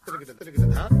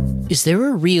Is there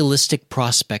a realistic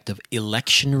prospect of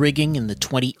election rigging in the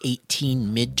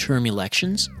 2018 midterm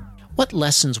elections? What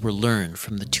lessons were learned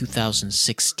from the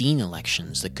 2016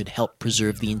 elections that could help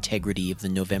preserve the integrity of the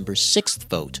November 6th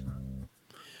vote?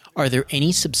 Are there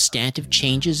any substantive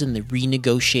changes in the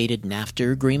renegotiated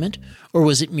NAFTA agreement, or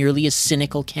was it merely a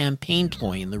cynical campaign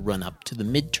ploy in the run-up to the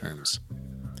midterms?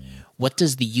 What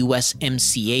does the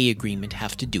USMCA agreement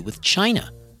have to do with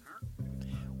China?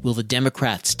 Will the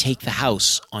Democrats take the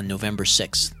House on November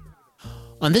 6th?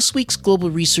 On this week's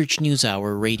Global Research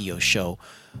NewsHour radio show,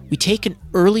 we take an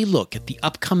early look at the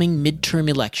upcoming midterm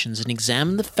elections and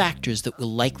examine the factors that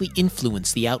will likely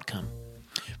influence the outcome.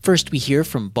 First, we hear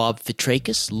from Bob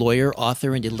Fitrakis, lawyer,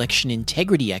 author, and election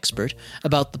integrity expert,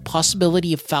 about the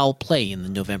possibility of foul play in the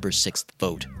November 6th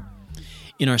vote.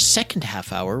 In our second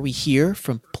half hour, we hear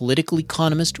from political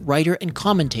economist, writer, and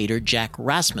commentator Jack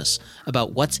Rasmus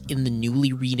about what's in the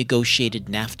newly renegotiated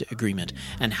NAFTA agreement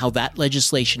and how that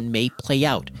legislation may play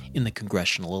out in the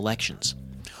congressional elections.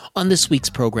 On this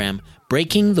week's program,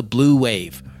 Breaking the Blue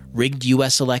Wave, Rigged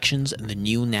U.S. Elections and the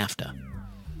New NAFTA.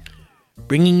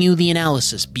 Bringing you the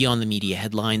analysis beyond the media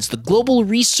headlines, the Global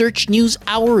Research News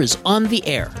Hour is on the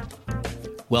air.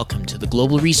 Welcome to the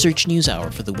Global Research News Hour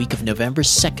for the week of November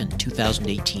 2nd,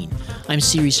 2018. I'm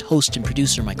series host and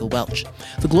producer Michael Welch.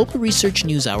 The Global Research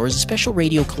News Hour is a special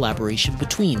radio collaboration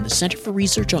between the Center for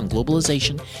Research on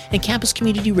Globalization and campus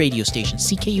community radio station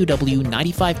CKUW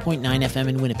 95.9 FM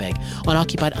in Winnipeg on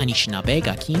occupied Anishinaabe,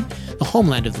 Gakin, the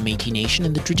homeland of the Métis Nation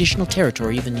and the traditional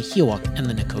territory of the Nahiawak and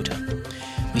the Nakota.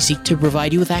 We seek to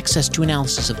provide you with access to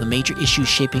analysis of the major issues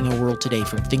shaping our world today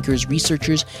from thinkers,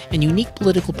 researchers, and unique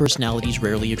political personalities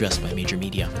rarely addressed by major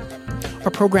media.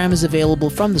 Our program is available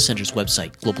from the Center's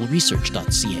website,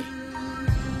 globalresearch.ca.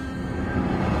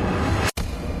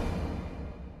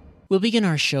 We'll begin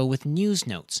our show with News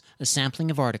Notes, a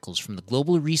sampling of articles from the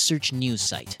Global Research News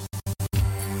site.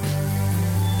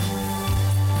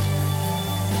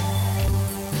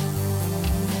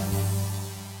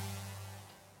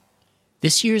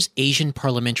 This year's Asian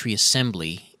Parliamentary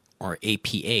Assembly, or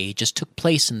APA, just took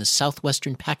place in the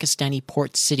southwestern Pakistani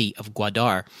port city of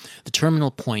Gwadar, the terminal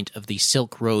point of the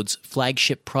Silk Road's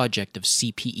flagship project of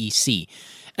CPEC,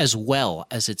 as well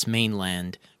as its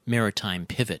mainland maritime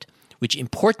pivot, which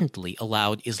importantly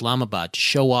allowed Islamabad to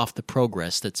show off the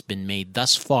progress that's been made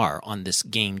thus far on this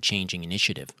game-changing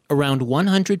initiative. Around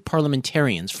 100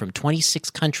 parliamentarians from 26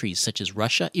 countries such as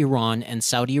Russia, Iran, and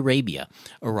Saudi Arabia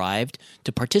arrived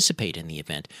to participate in the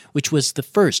event, which was the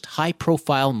first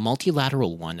high-profile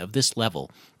multilateral one of this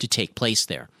level to take place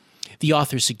there. The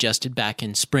author suggested back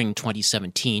in spring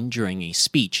 2017 during a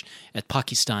speech at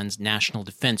Pakistan's National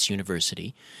Defense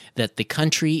University that the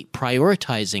country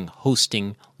prioritizing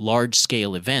hosting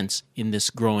large-scale events in this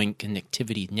growing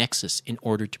connectivity nexus in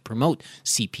order to promote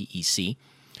CPEC,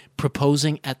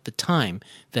 proposing at the time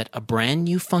that a brand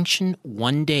new function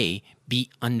one day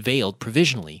be unveiled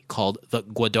provisionally called the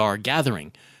Gwadar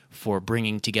Gathering for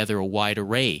bringing together a wide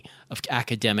array of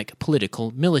academic,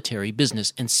 political, military,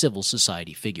 business, and civil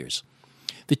society figures.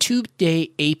 The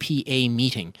two-day APA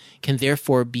meeting can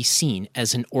therefore be seen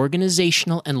as an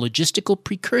organizational and logistical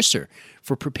precursor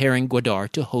for preparing Gwadar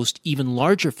to host even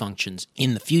larger functions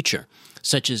in the future,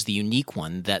 such as the unique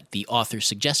one that the author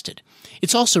suggested.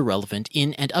 It's also relevant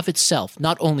in and of itself,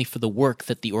 not only for the work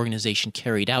that the organization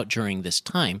carried out during this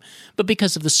time, but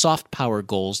because of the soft power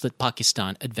goals that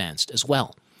Pakistan advanced as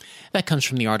well. That comes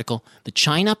from the article, The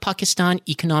China-Pakistan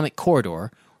Economic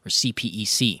Corridor, or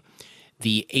CPEC.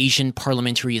 The Asian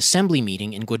Parliamentary Assembly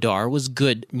meeting in Gwadar was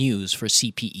good news for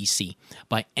CPEC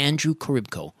by Andrew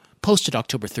Korybko, posted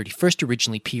October 31st,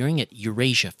 originally appearing at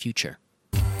Eurasia Future.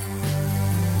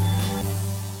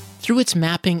 Through its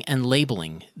mapping and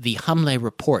labeling, the Hamle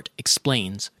report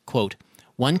explains, quote,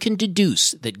 one can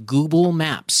deduce that Google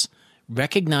Maps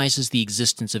recognizes the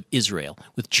existence of Israel,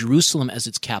 with Jerusalem as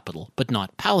its capital, but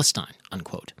not Palestine,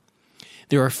 unquote.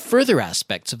 There are further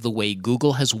aspects of the way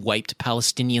Google has wiped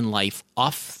Palestinian life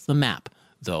off the map,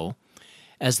 though.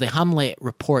 As the Hamle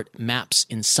report maps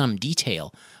in some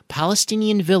detail,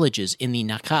 Palestinian villages in the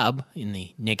Naqab, in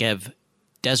the Negev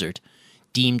desert,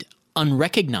 deemed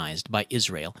unrecognized by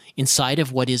Israel inside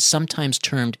of what is sometimes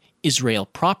termed Israel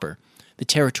proper, the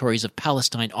territories of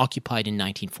Palestine occupied in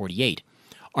 1948,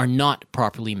 are not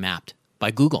properly mapped by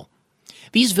Google.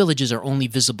 These villages are only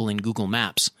visible in Google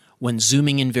Maps when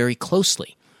zooming in very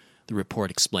closely, the report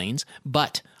explains,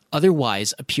 but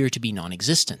otherwise appear to be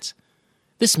non-existent.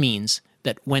 This means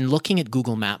that when looking at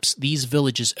Google Maps, these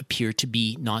villages appear to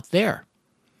be not there.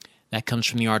 That comes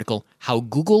from the article, How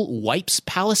Google Wipes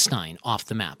Palestine Off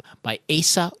the Map by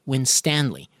Asa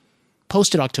Winstanley,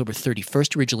 posted October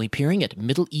 31st, originally appearing at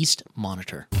Middle East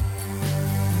Monitor.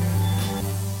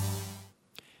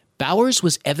 Bowers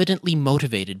was evidently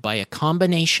motivated by a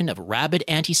combination of rabid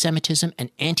anti-Semitism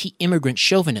and anti-immigrant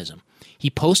chauvinism. He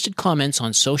posted comments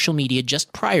on social media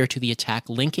just prior to the attack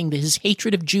linking his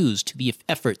hatred of Jews to the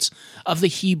efforts of the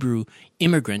Hebrew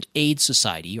Immigrant Aid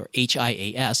Society, or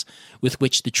HIAS, with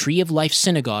which the Tree of Life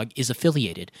Synagogue is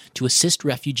affiliated, to assist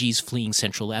refugees fleeing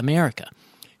Central America.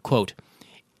 Quote,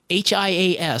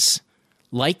 HIAS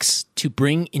likes to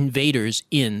bring invaders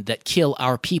in that kill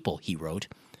our people, he wrote.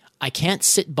 I can't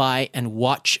sit by and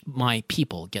watch my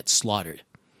people get slaughtered.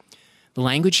 The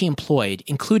language he employed,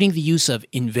 including the use of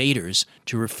invaders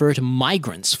to refer to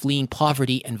migrants fleeing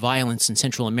poverty and violence in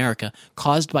Central America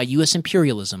caused by U.S.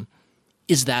 imperialism,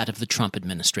 is that of the Trump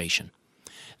administration.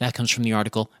 That comes from the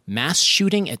article, Mass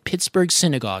Shooting at Pittsburgh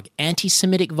Synagogue,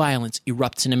 Anti-Semitic Violence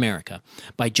Erupts in America,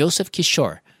 by Joseph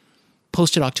Kishore,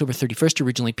 posted October 31st,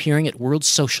 originally appearing at World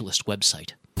Socialist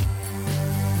website.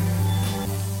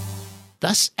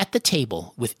 Thus, at the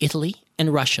table with Italy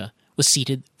and Russia was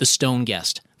seated the stone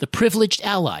guest, the privileged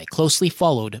ally closely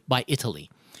followed by Italy.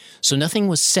 So nothing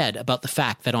was said about the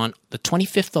fact that on the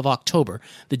 25th of October,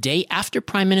 the day after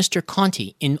Prime Minister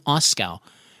Conte in Moscow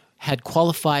had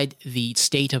qualified the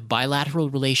state of bilateral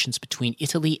relations between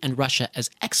Italy and Russia as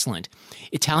excellent,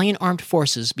 Italian armed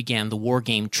forces began the war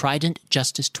game Trident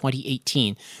Justice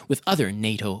 2018 with other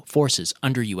NATO forces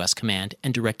under U.S. command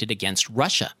and directed against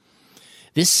Russia.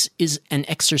 This is an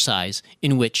exercise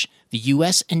in which the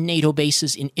U.S. and NATO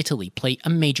bases in Italy play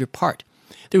a major part.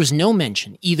 There was no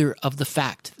mention either of the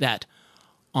fact that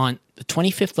on the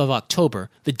 25th of October,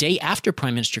 the day after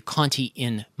Prime Minister Conte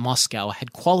in Moscow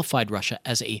had qualified Russia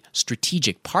as a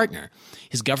strategic partner,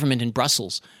 his government in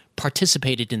Brussels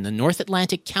participated in the North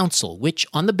Atlantic Council, which,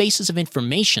 on the basis of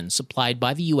information supplied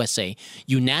by the USA,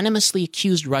 unanimously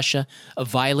accused Russia of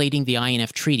violating the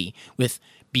INF Treaty with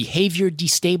behavior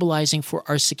destabilizing for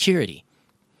our security.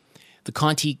 The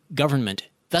Conte government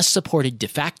thus supported de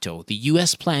facto the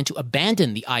U.S. plan to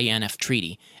abandon the INF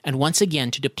Treaty and once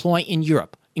again to deploy in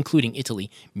Europe, including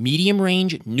Italy,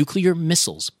 medium-range nuclear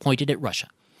missiles pointed at Russia.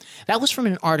 That was from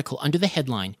an article under the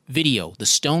headline, Video, the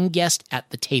Stone Guest at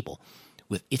the Table,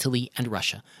 with Italy and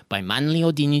Russia, by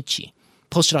Manlio Di Nucci,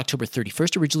 posted October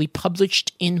 31st, originally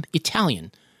published in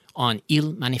Italian on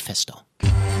Il Manifesto.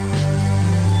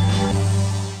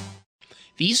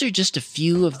 These are just a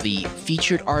few of the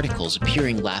featured articles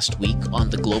appearing last week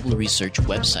on the Global Research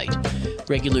website.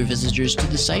 Regular visitors to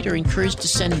the site are encouraged to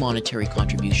send monetary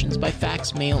contributions by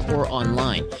fax, mail, or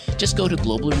online. Just go to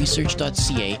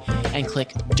globalresearch.ca and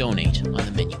click Donate on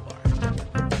the menu bar.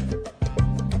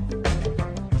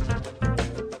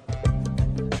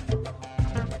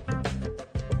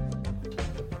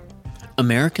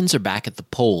 Americans are back at the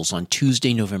polls on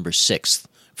Tuesday, November 6th.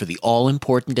 For the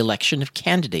all-important election of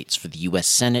candidates for the U.S.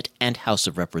 Senate and House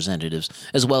of Representatives,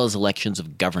 as well as elections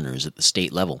of governors at the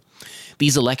state level.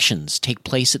 These elections take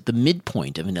place at the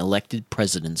midpoint of an elected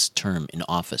president's term in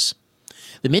office.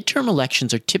 The midterm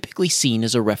elections are typically seen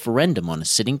as a referendum on a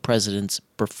sitting president's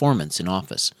performance in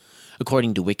office.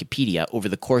 According to Wikipedia, over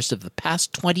the course of the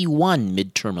past 21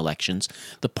 midterm elections,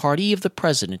 the party of the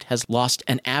president has lost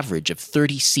an average of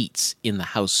 30 seats in the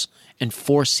House and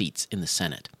 4 seats in the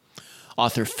Senate.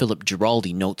 Author Philip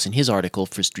Giraldi notes in his article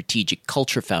for Strategic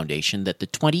Culture Foundation that the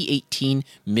 2018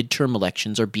 midterm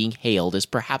elections are being hailed as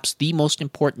perhaps the most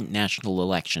important national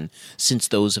election since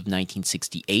those of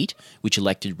 1968, which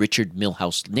elected Richard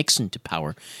Milhous Nixon to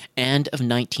power, and of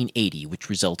 1980, which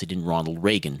resulted in Ronald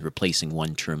Reagan replacing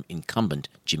one-term incumbent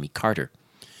Jimmy Carter.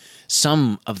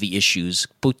 Some of the issues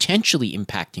potentially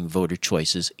impacting voter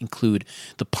choices include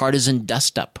the partisan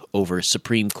dust-up over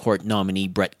Supreme Court nominee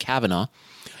Brett Kavanaugh,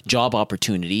 job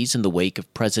opportunities in the wake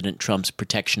of President Trump's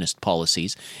protectionist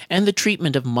policies, and the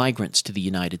treatment of migrants to the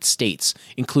United States,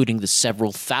 including the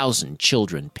several thousand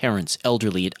children, parents,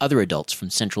 elderly, and other adults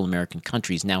from Central American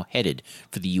countries now headed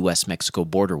for the U.S.-Mexico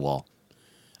border wall.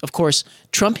 Of course,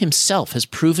 Trump himself has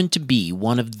proven to be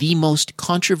one of the most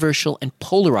controversial and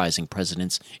polarizing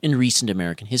presidents in recent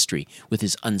American history, with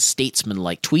his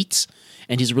unstatesmanlike tweets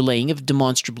and his relaying of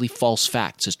demonstrably false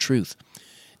facts as truth.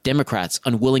 Democrats,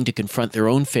 unwilling to confront their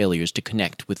own failures to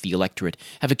connect with the electorate,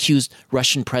 have accused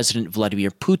Russian President Vladimir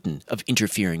Putin of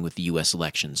interfering with the U.S.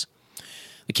 elections.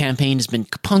 The campaign has been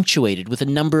punctuated with a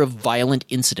number of violent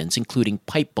incidents, including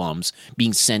pipe bombs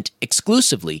being sent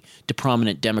exclusively to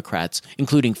prominent Democrats,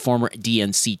 including former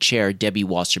DNC Chair Debbie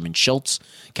Wasserman Schultz,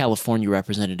 California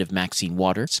Representative Maxine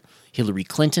Waters, Hillary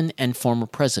Clinton, and former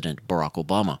President Barack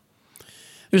Obama.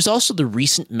 There's also the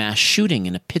recent mass shooting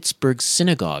in a Pittsburgh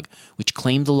synagogue, which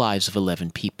claimed the lives of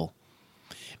 11 people.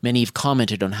 Many have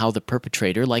commented on how the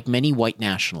perpetrator, like many white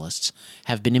nationalists,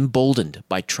 have been emboldened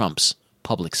by Trump's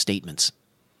public statements.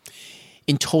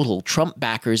 In total, Trump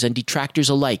backers and detractors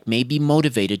alike may be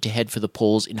motivated to head for the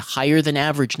polls in higher than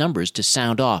average numbers to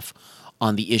sound off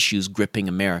on the issues gripping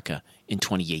America in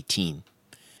 2018.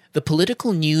 The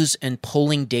political news and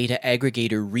polling data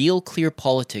aggregator Real Clear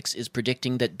Politics is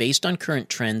predicting that based on current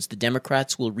trends, the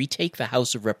Democrats will retake the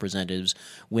House of Representatives,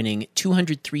 winning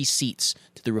 203 seats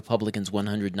to the Republicans'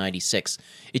 196.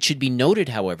 It should be noted,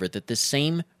 however, that the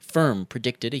same firm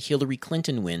predicted a Hillary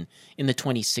Clinton win in the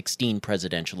 2016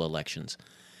 presidential elections.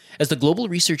 As the Global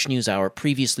Research News Hour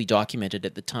previously documented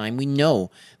at the time, we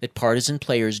know that partisan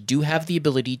players do have the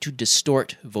ability to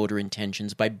distort voter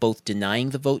intentions by both denying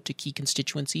the vote to key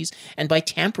constituencies and by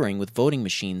tampering with voting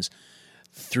machines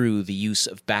through the use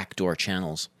of backdoor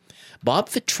channels. Bob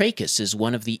Fitrakis is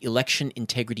one of the election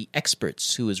integrity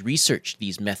experts who has researched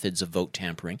these methods of vote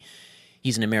tampering.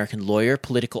 He's an American lawyer,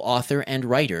 political author, and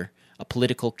writer, a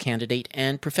political candidate,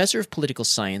 and professor of political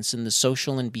science in the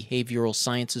Social and Behavioral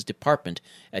Sciences Department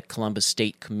at Columbus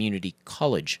State Community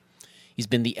College. He's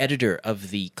been the editor of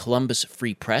the Columbus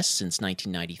Free Press since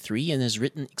 1993 and has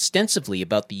written extensively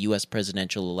about the U.S.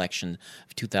 presidential election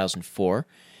of 2004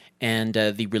 and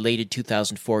the related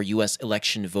 2004 U.S.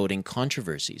 election voting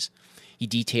controversies. He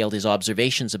detailed his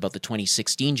observations about the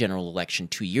 2016 general election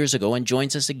 2 years ago and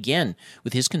joins us again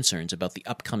with his concerns about the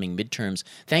upcoming midterms.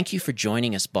 Thank you for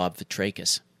joining us, Bob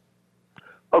Fitrakis.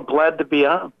 Oh, glad to be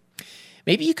on.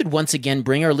 Maybe you could once again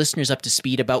bring our listeners up to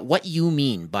speed about what you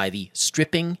mean by the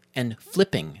stripping and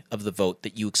flipping of the vote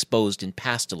that you exposed in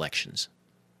past elections.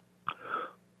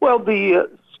 Well, the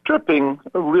stripping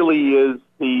really is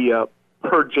the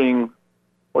purging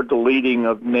or deleting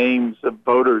of names of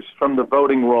voters from the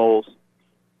voting rolls,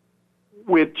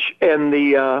 and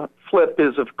the flip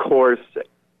is, of course,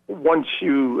 once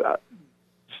you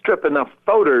strip enough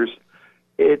voters,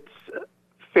 it's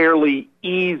fairly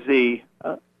easy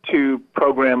to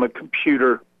program a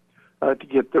computer to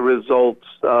get the results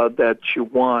that you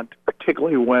want,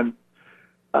 particularly when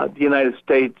the United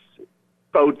States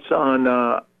votes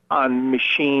on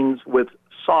machines with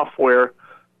software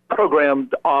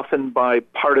programmed often by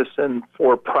partisan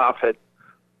for-profit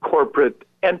corporate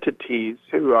entities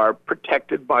who are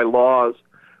protected by laws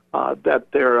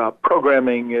that their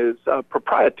programming is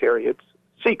proprietary. It's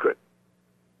secret.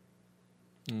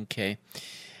 Okay.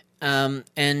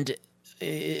 And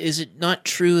is it not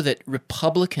true that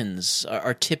Republicans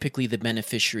are typically the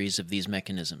beneficiaries of these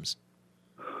mechanisms?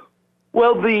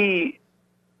 Well, the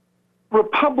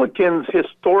Republicans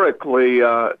historically,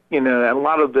 a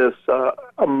lot of this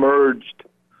emerged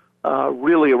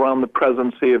really around the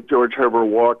presidency of George Herbert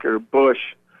Walker Bush,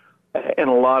 and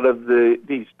a lot of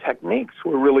these techniques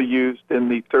were really used in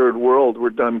the Third World, were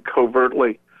done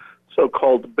covertly,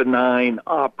 so-called benign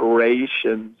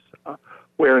operations,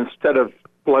 where instead of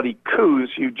bloody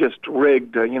coups, you just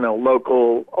rigged,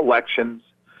 local elections,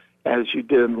 as you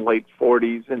did in the late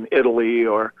 40s in Italy,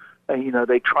 or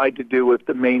they tried to do with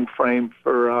the mainframe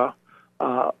for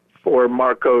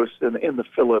Marcos in the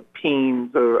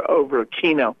Philippines or over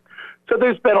Aquino. So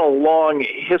there's been a long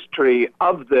history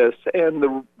of this, and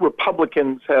the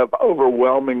Republicans have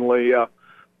overwhelmingly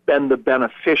been the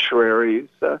beneficiaries.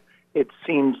 It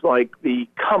seems like the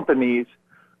companies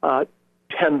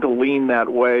tend to lean that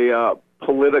way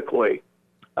politically,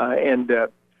 and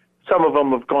some of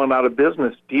them have gone out of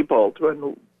business. Diebold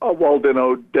and Walden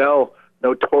Odell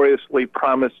notoriously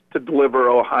promised to deliver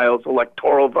Ohio's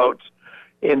electoral votes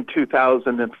in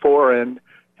 2004, and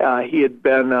he had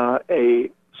been a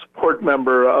support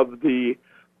member of the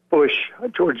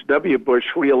George W. Bush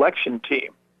re-election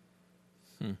team.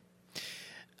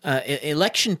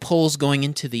 Election polls going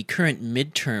into the current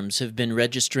midterms have been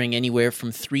registering anywhere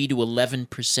from 3 to 11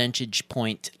 percentage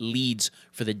point leads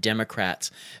for the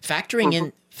Democrats. Factoring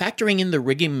in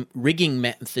the rigging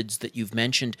methods that you've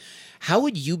mentioned, how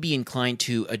would you be inclined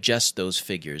to adjust those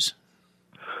figures?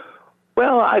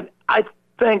 Well, I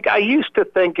think I used to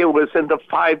think it was in the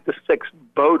 5 to 6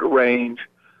 vote range,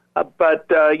 but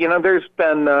there's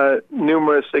been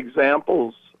numerous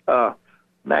examples.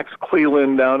 Max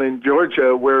Cleland down in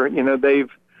Georgia, where they've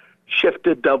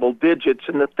shifted double digits.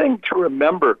 And the thing to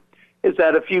remember is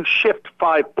that if you shift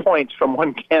 5 points from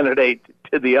one candidate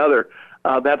to the other,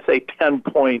 that's a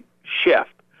 10-point shift.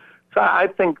 So I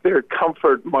think their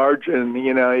comfort margin,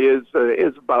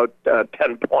 is about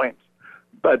 10 points.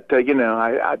 But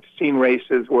I've seen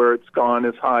races where it's gone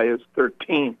as high as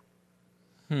 13.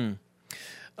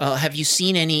 Have you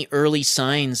seen any early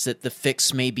signs that the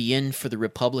fix may be in for the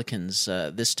Republicans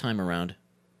this time around?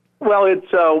 Well,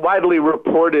 it's widely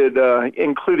reported,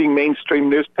 including mainstream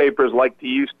newspapers like the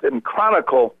Houston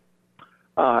Chronicle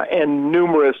and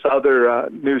numerous other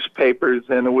newspapers,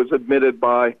 and it was admitted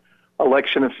by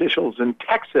election officials in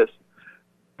Texas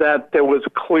that there was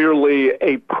clearly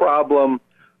a problem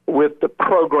with the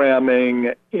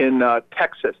programming in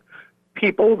Texas.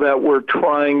 People that were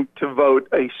trying to vote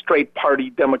a straight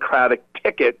party Democratic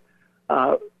ticket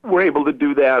were able to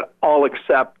do that all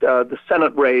except the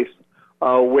Senate race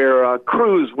where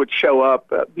Cruz would show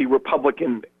up, the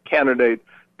Republican candidate,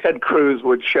 Ted Cruz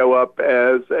would show up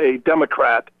as a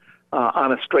Democrat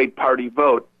on a straight party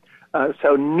vote.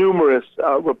 So numerous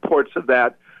reports of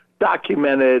that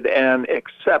documented and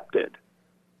accepted.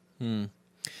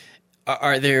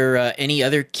 Are there any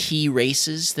other key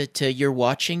races that you're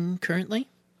watching currently?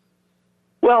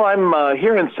 Well, I'm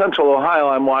here in Central Ohio.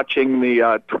 I'm watching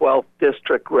the 12th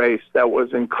district race that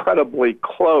was incredibly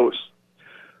close.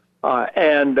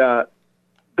 And the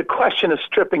question of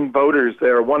stripping voters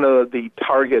there, one of the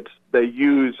targets they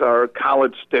use are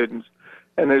college students.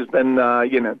 And there's been,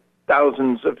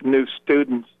 thousands of new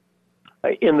students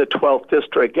in the 12th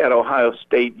district at Ohio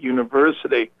State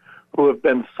University who have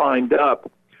been signed up.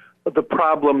 But the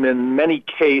problem in many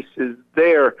cases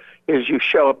there is you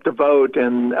show up to vote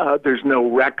and there's no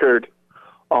record,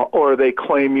 or they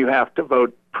claim you have to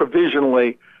vote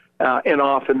provisionally, and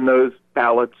often those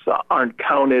ballots aren't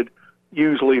counted,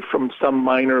 usually from some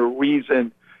minor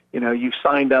reason. You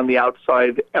signed on the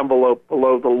outside envelope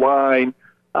below the line,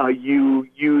 you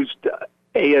used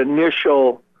a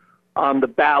initial on the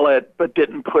ballot but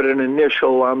didn't put an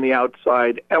initial on the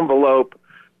outside envelope.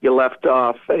 You left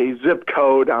off a zip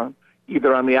code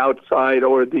either on the outside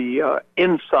or the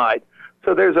inside.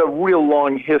 So there's a real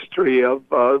long history of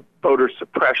voter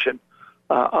suppression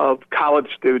of college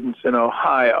students in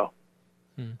Ohio.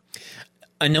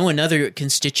 I know another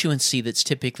constituency that's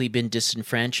typically been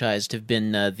disenfranchised have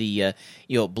been the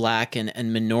black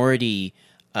and minority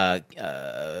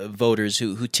voters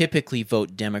who typically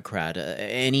vote Democrat.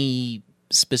 Any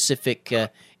specific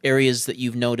areas that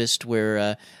you've noticed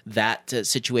where that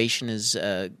situation has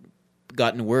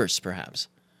gotten worse, perhaps?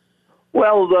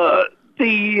 Well,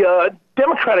 the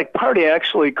Democratic Party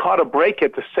actually caught a break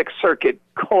at the Sixth Circuit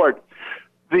Court.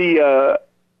 The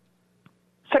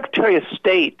Secretary of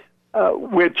State,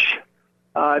 which,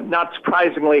 not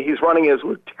surprisingly, he's running as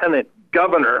lieutenant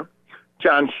governor,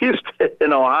 John Houston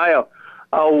in Ohio,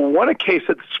 won a case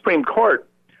at the Supreme Court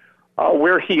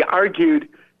where he argued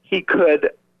he could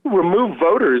remove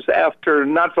voters after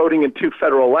not voting in two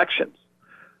federal elections,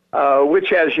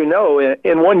 which, as you know,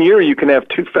 in 1 year you can have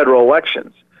two federal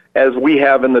elections, as we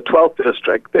have in the 12th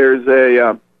district. There's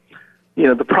the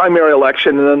primary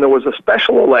election, and then there was a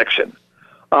special election.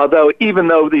 Even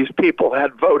though these people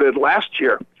had voted last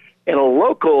year in a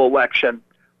local election,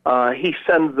 he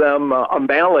sends them a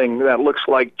mailing that looks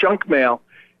like junk mail,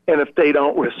 and if they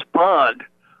don't respond,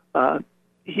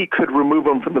 he could remove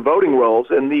them from the voting rolls.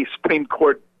 And the Supreme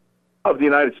Court of the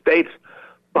United States,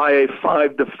 by a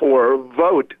 5-4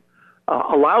 vote,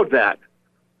 allowed that.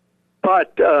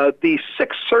 But the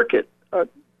Sixth Circuit,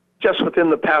 just within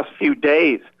the past few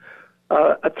days,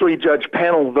 a 3-judge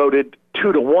panel voted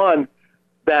 2-1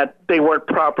 that they weren't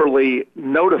properly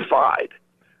notified,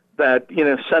 that,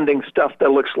 sending stuff that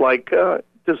looks like,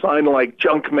 designed like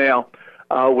junk mail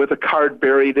with a card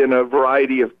buried in a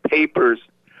variety of papers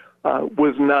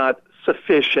was not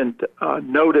sufficient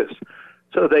notice.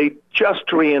 So they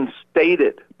just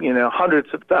reinstated,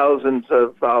 hundreds of thousands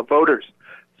of voters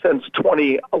since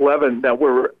 2011 that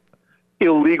were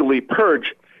illegally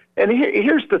purged. And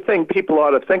here's the thing people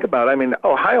ought to think about. I mean,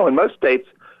 Ohio and most states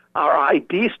are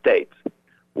ID states.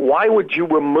 Why would you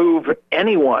remove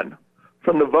anyone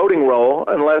from the voting roll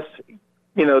unless,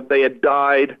 they had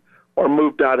died or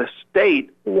moved out of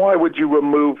state? Why would you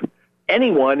remove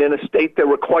anyone in a state that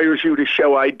requires you to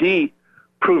show ID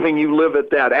proving you live at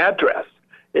that address?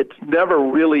 It's never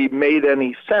really made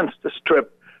any sense to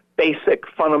strip basic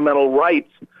fundamental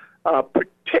rights,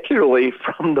 particularly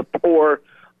from the poor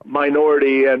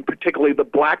minority and particularly the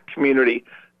black community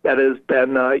that has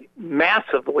been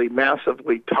massively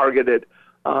targeted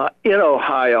in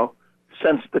Ohio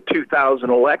since the 2000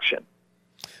 election.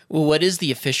 Well, what is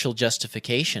the official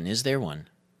justification? Is there one?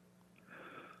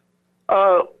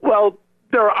 Well,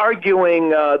 they're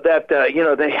arguing that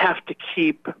they have to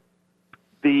keep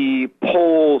the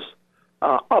polls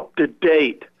up to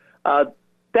date.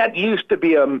 That used to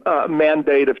be a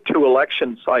mandate of 2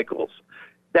 election cycles,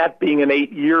 that being an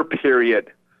 8-year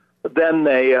period. Then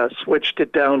they switched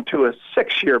it down to a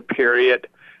 6-year period.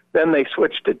 Then they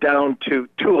switched it down to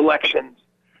 2 elections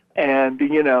and,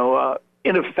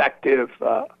 ineffective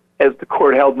as the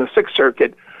court held in the Sixth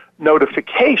Circuit,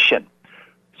 notification.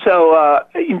 So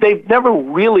they've never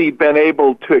really been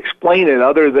able to explain it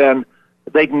other than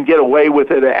they can get away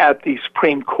with it at the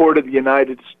Supreme Court of the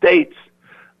United States,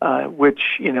 which,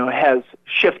 has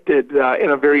shifted in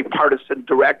a very partisan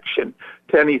direction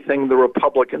to anything the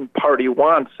Republican Party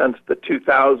wants since the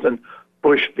 2000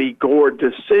 Bush v. Gore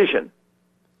decision.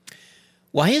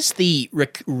 Why has the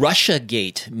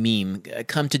Russiagate meme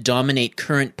come to dominate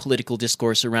current political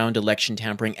discourse around election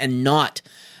tampering and not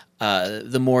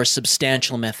the more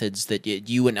substantial methods that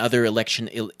you and other election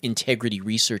integrity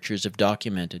researchers have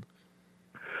documented?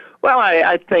 Well,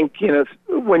 I think,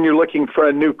 when you're looking for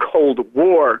a new Cold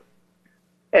War,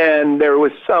 and there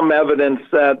was some evidence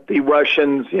that the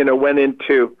Russians, went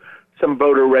into some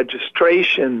voter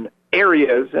registration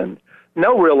areas and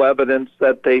no real evidence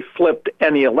that they flipped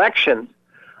any elections,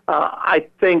 I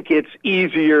think it's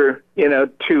easier,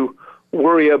 to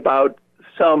worry about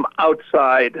some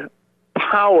outside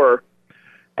power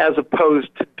as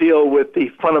opposed to deal with the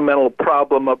fundamental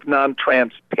problem of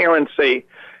non-transparency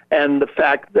and the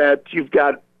fact that you've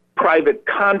got private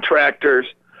contractors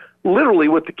literally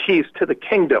with the keys to the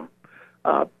kingdom.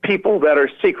 People that are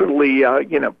secretly,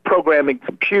 programming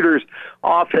computers,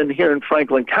 often here in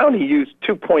Franklin County, use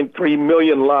 2.3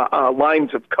 million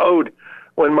lines of code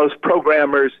when most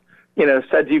programmers,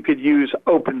 said you could use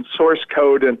open source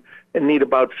code and need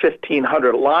about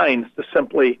 1,500 lines to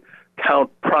simply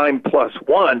count prime plus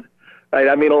one. Right?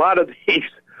 I mean, a lot of these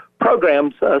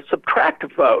programs subtract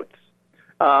votes.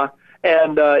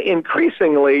 And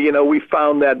increasingly, we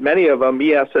found that many of them,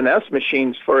 ES&S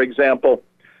machines, for example,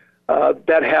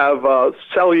 that have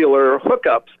cellular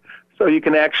hookups, so you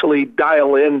can actually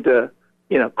dial into,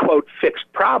 quote,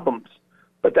 fixed problems.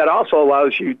 But that also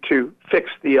allows you to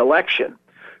fix the election.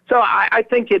 So I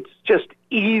think it's just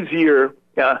easier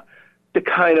to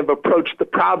kind of approach the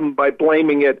problem by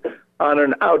blaming it on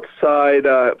an outside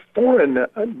foreign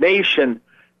nation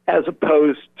as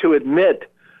opposed to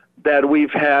admit that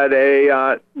we've had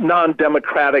a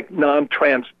non-democratic,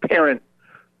 non-transparent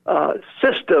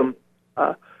system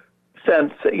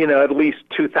since, at least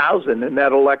 2000, in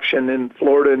that election in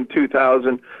Florida in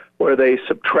 2000, where they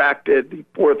subtracted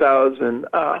 4,000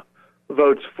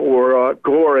 votes for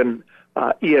Gore and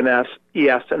ES&S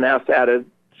added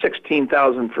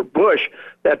 16,000 for Bush.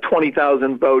 That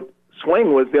 20,000 vote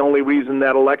swing was the only reason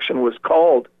that election was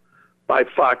called by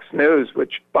Fox News,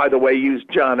 which, by the way, used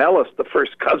John Ellis, the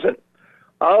first cousin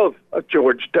of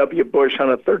George W. Bush, on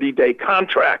a 30-day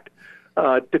contract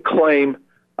to claim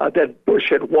that Bush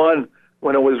had won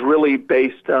when it was really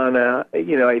based on a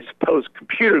supposed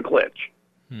computer glitch.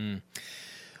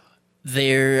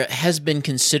 There has been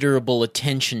considerable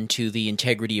attention to the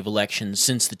integrity of elections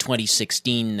since the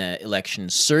 2016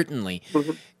 elections, certainly.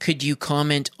 Mm-hmm. Could you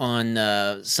comment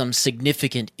on some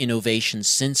significant innovations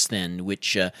since then,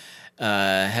 which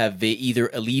have either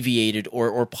alleviated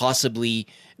or possibly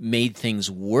made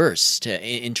things worse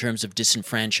in terms of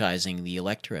disenfranchising the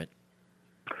electorate?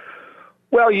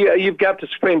 Well, you've got the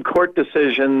Supreme Court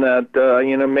decision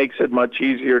that makes it much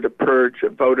easier to purge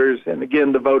voters, and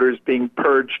again, the voters being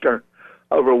purged are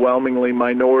overwhelmingly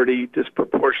minority,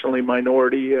 disproportionately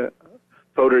minority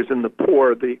voters in the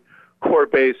poor, the core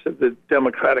base of the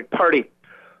Democratic Party.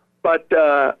 But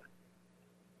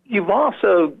you've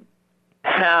also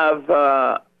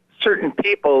have certain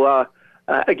people.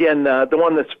 Again, the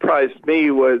one that surprised me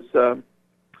was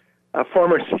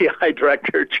former CI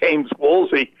director James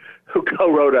Woolsey, who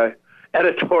co-wrote an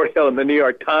editorial in the New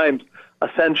York Times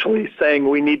essentially saying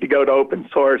we need to go to open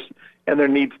source and there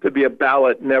needs to be a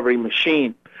ballot in every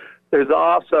machine. There's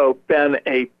also been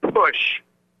a push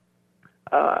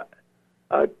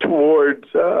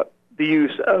towards the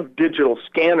use of digital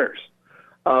scanners,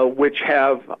 which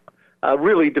have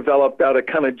really developed out of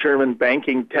kind of German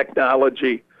banking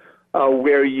technology,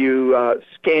 where you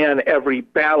scan every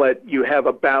ballot, you have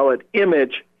a ballot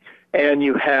image, and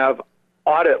you have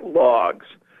audit logs,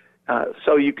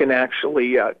 so you can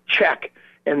actually check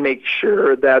and make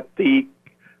sure that the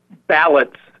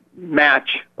ballots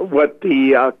match what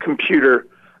the computer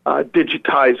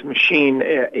digitized machine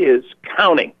is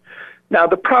counting. Now,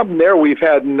 the problem there we've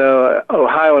had in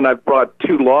Ohio, and I've brought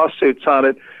 2 lawsuits on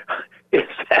it, is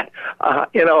that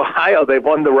in Ohio they've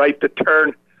won the right to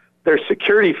turn their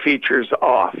security features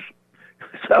off.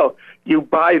 So you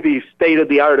buy these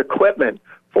state-of-the-art equipment.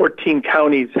 14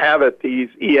 counties have it, these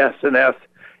ES&S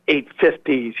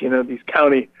 850s, these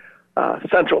county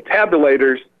central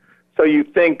tabulators. So you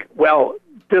think, well,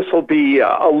 this will be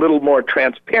a little more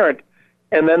transparent,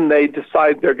 and then they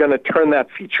decide they're going to turn that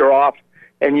feature off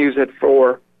and use it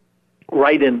for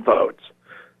write-in votes.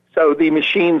 So the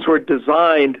machines were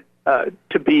designed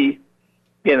to be,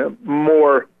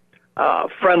 more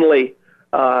friendly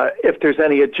if there's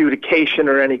any adjudication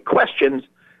or any questions,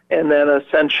 and then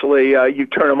essentially you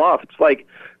turn them off. It's like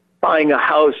buying a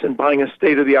house and buying a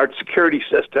state-of-the-art security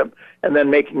system and then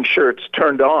making sure it's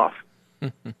turned off.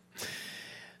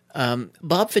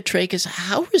 Bob Fitrakis,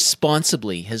 how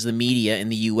responsibly has the media in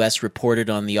the U.S. reported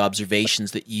on the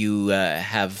observations that you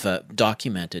have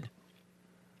documented?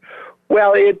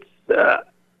 Well, it's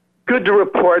good to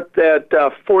report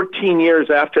that 14 years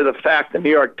after the fact, the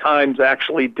New York Times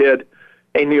actually did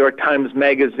a New York Times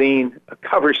Magazine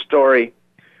cover story,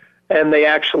 and they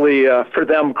actually, for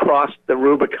them, crossed the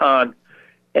Rubicon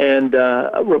and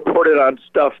reported on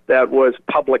stuff that was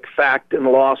public fact in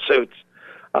lawsuits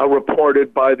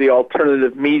reported by the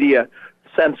alternative media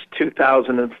since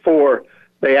 2004.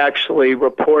 They actually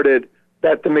reported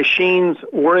that the machines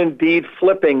were indeed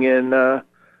flipping in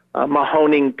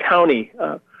Mahoning County,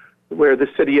 where the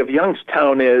city of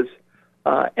Youngstown is,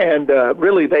 and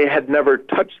really they had never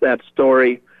touched that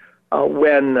story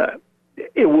when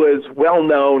it was well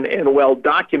known and well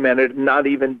documented, not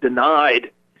even denied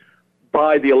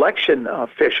by the election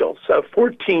officials. So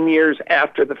 14 years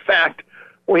after the fact,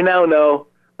 we now know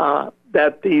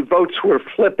that the votes were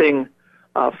flipping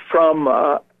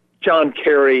from John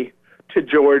Kerry to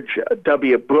George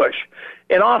W. Bush.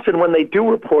 And often when they do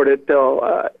report it,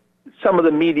 though, some of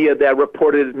the media that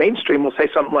reported it mainstream will say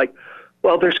something like,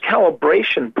 well, there's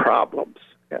calibration problems.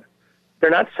 Yeah.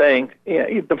 They're not saying,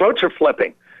 the votes are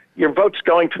flipping. Your vote's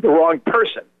going to the wrong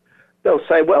person. They'll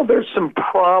say, well, there's some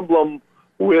problem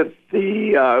with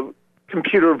the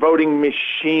computer voting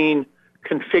machine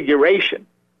configuration.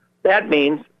 That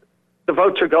means the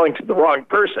votes are going to the wrong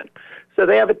person. So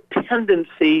they have a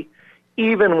tendency,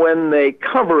 even when they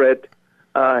cover it,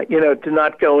 to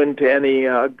not go into any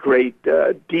great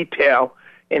detail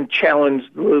and challenge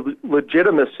the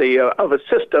legitimacy of a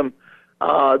system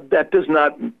that does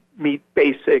not meet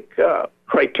basic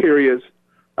criteria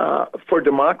for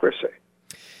democracy.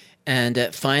 And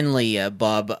finally,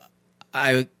 Bob,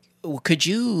 could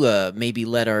you maybe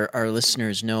let our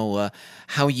listeners know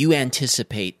how you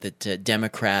anticipate that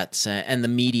Democrats and the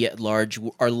media at large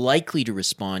are likely to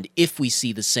respond if we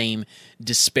see the same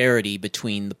disparity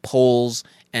between the polls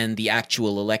and the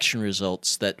actual election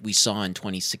results that we saw in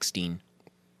 2016?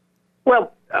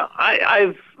 Well,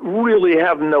 I really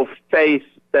have no faith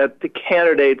that the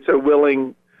candidates are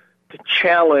willing to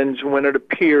challenge when it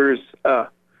appears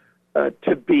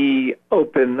to be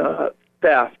open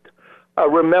theft.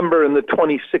 Remember, in the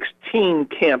 2016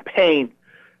 campaign,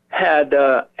 had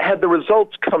the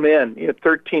results come in,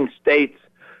 13 states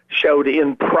showed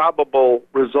improbable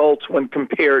results when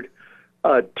compared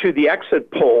to the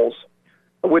exit polls,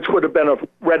 which would have been a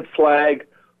red flag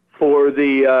for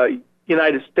the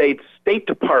United States State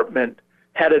Department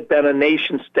had it been a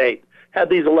nation state. Had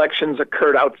these elections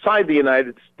occurred outside the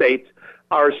United States,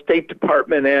 our State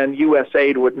Department and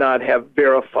USAID would not have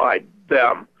verified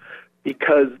them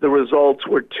because the results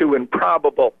were too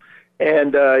improbable.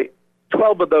 And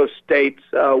 12 of those states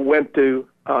went to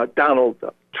Donald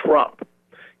Trump.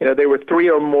 There were 3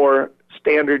 or more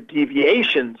standard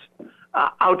deviations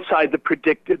outside the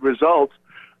predicted results,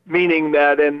 meaning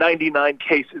that in 99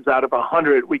 cases out of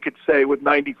 100, we could say with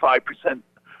 95%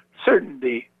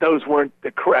 certainty those weren't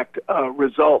the correct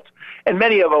results. And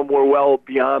many of them were well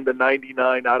beyond the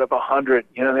 99 out of 100.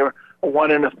 They were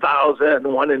 1 in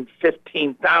 1,000, 1 in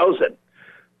 15,000.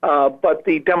 But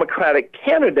the Democratic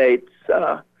candidates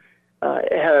have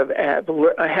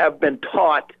been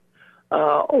taught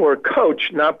or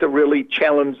coached not to really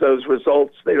challenge those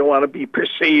results. They don't want to be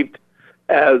perceived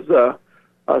as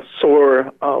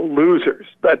sore losers.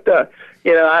 But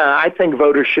I think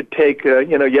voters should take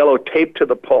yellow tape to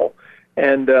the poll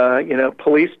and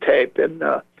police tape and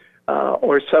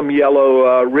or some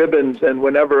yellow ribbons. And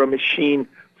whenever a machine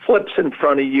flips in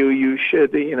front of you, you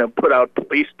should put out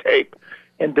police tape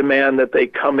and demand that they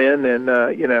come in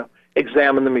and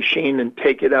examine the machine and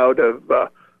take it out of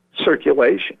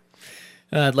circulation.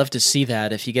 I'd love to see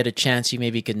that. If you get a chance, you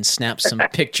maybe can snap some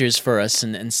pictures for us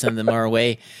and send them our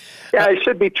way. Yeah, it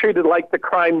should be treated like the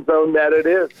crime zone that it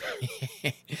is.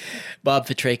 Bob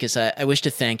Fitrakis, I wish to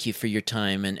thank you for your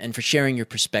time and for sharing your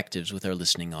perspectives with our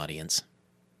listening audience.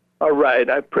 All right,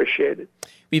 I appreciate it.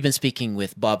 We've been speaking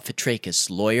with Bob Fitrakis,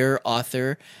 lawyer,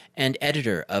 author, and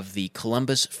editor of the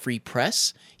Columbus Free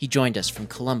Press. He joined us from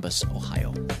Columbus,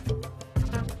 Ohio.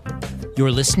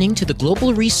 You're listening to the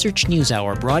Global Research News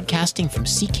Hour, broadcasting from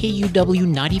CKUW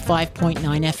 95.9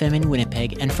 FM in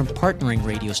Winnipeg and from partnering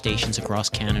radio stations across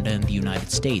Canada and the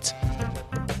United States.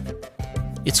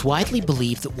 It's widely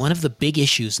believed that one of the big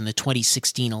issues in the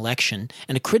 2016 election,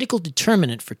 and a critical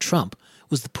determinant for Trump,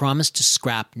 was the promise to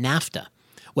scrap NAFTA.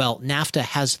 Well, NAFTA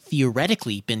has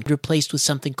theoretically been replaced with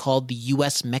something called the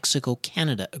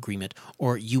U.S.-Mexico-Canada Agreement,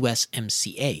 or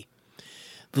USMCA.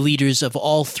 The leaders of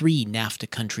all three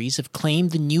NAFTA countries have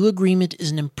claimed the new agreement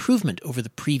is an improvement over the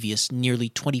previous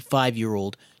nearly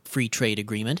 25-year-old free trade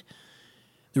agreement.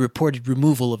 The reported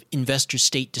removal of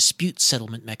investor-state dispute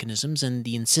settlement mechanisms and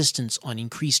the insistence on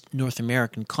increased North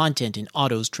American content in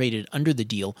autos traded under the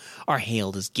deal are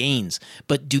hailed as gains.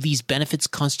 But do these benefits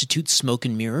constitute smoke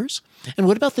and mirrors? And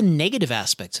what about the negative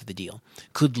aspects of the deal?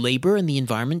 Could labor and the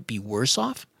environment be worse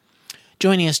off?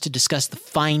 Joining us to discuss the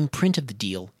fine print of the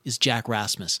deal is Jack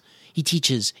Rasmus. He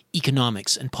teaches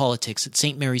economics and politics at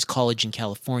St. Mary's College in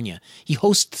California. He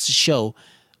hosts the show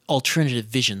Alternative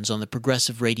Visions on the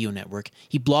Progressive Radio Network.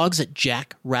 He blogs at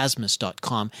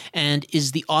jackrasmus.com and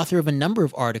is the author of a number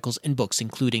of articles and books,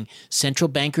 including Central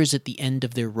Bankers at the End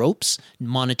of Their Ropes,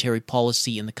 Monetary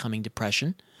Policy in the Coming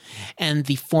Depression, and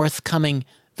the forthcoming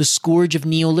The Scourge of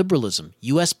Neoliberalism,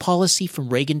 U.S. Policy from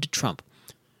Reagan to Trump.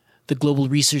 The Global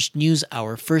Research News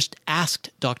Hour first asked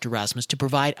Dr. Rasmus to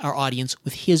provide our audience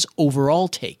with his overall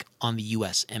take on the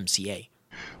USMCA.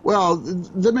 Well,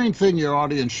 the main thing your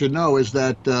audience should know is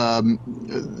that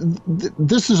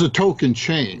this is a token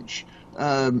change.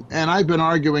 And I've been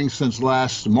arguing since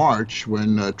last March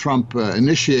when Trump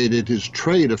initiated his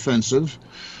trade offensive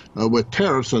with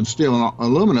tariffs on steel and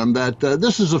aluminum that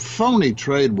this is a phony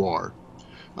trade war,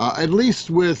 at least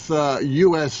with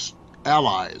U.S.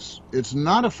 allies. It's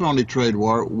not a phony trade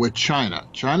war with China.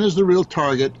 China is the real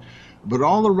target, but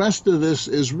all the rest of this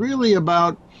is really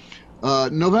about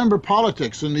November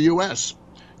politics in the U.S.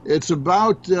 It's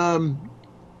about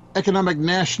economic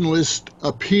nationalist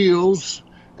appeals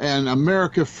and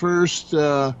America First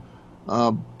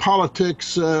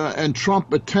politics and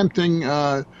Trump attempting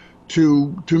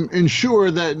to ensure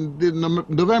that in the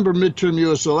November midterm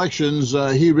U.S. elections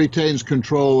he retains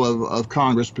control of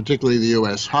Congress, particularly the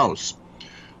U.S. House.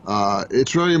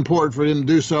 It's very important for him to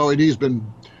do so, and he's been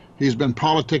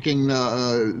politicking,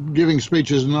 giving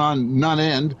speeches none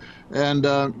end. And,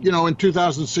 in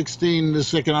 2016,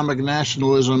 this economic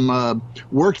nationalism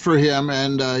worked for him,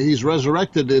 and he's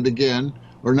resurrected it again,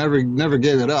 or never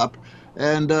gave it up.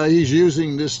 And he's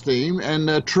using this theme. And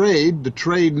the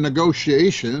trade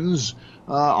negotiations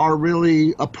are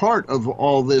really a part of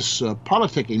all this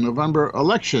politicking November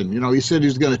election. He said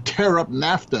he's going to tear up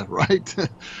NAFTA, right?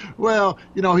 Well,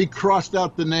 he crossed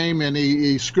out the name and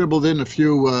he scribbled in a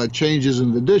few changes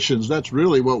and additions. That's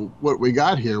really what we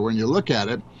got here when you look at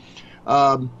it.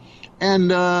 And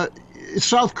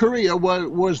South Korea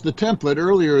was the template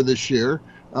earlier this year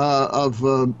of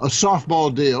a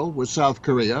softball deal with South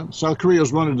Korea. South Korea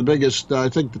is one of the biggest, I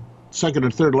think, the second or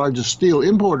third largest steel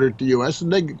importer to the U.S.,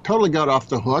 and they totally got off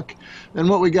the hook. And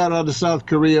what we got out of South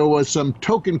Korea was some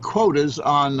token quotas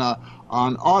on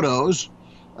autos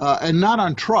and not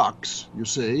on trucks. You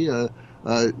see,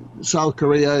 South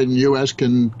Korea and U.S.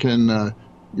 can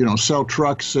sell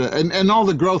trucks, and all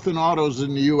the growth in autos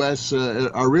in the U.S.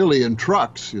 Are really in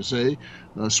trucks, you see,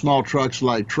 small trucks,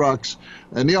 light trucks.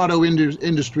 And the auto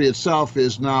industry itself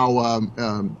is now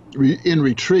in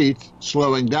retreat,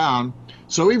 slowing down.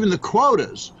 So even the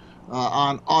quotas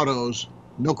on autos,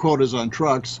 no quotas on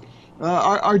trucks,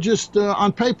 are just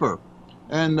on paper.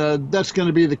 And that's going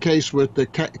to be the case with the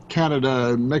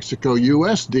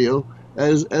Canada-Mexico-U.S. deal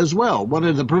as well. One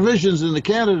of the provisions in the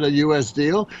Canada-U.S.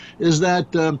 deal is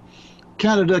that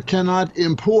Canada cannot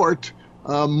import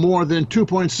more than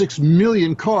 2.6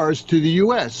 million cars to the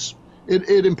U.S.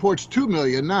 It imports 2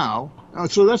 million now.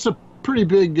 So that's a pretty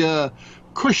big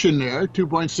cushion there,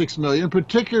 2.6 million,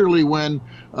 particularly when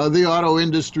the auto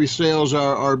industry sales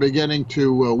are beginning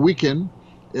to weaken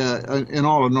in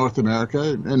all of North America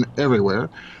and everywhere.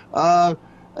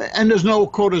 And there's no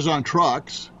quotas on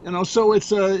trucks, so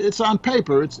it's on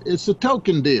paper. It's a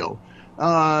token deal.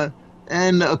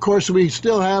 And of course, we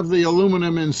still have the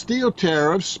aluminum and steel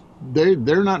tariffs. They're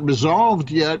not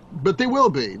resolved yet, but they will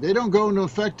be. They don't go into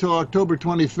effect till October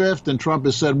 25th, and Trump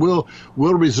has said we'll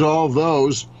resolve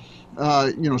those,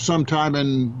 sometime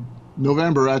in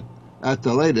November at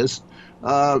the latest.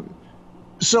 So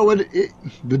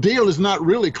the deal is not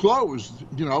really closed.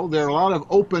 There are a lot of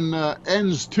open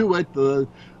ends to it.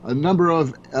 A number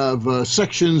of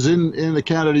sections in the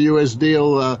Canada-U.S.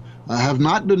 deal have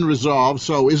not been resolved.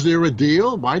 So is there a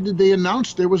deal? Why did they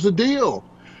announce there was a deal?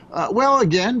 Well,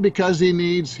 again, because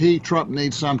Trump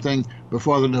needs something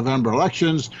before the November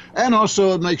elections, and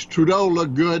also it makes Trudeau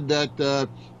look good that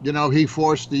he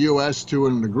forced the U.S. to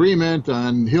an agreement,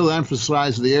 and he'll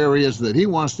emphasize the areas that he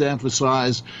wants to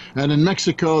emphasize. And in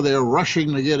Mexico, they were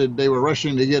rushing to get a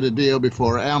deal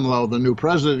before AMLO, the new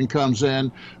president, comes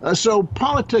in. So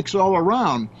politics all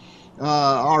around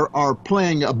are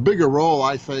playing a bigger role,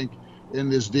 I think, in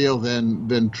this deal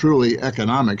than truly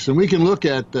economics. And we can look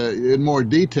at in more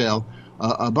detail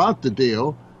about the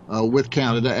deal with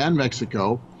Canada and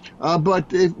Mexico.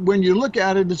 But when you look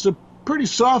at it, it's a pretty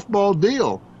softball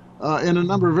deal in a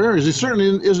number of areas. It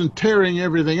certainly isn't tearing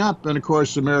everything up. And of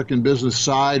course, American business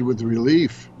sighed with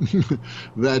relief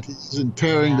that he isn't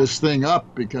tearing this thing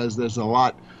up, because there's a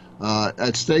lot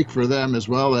at stake for them as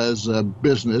well as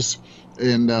business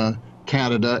in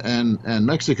Canada and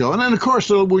Mexico. And then, of course,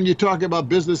 when you talk about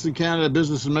business in Canada,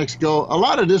 business in Mexico, a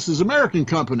lot of this is American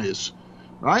companies,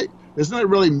 right? It's not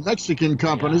really Mexican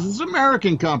companies, it's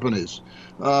American companies.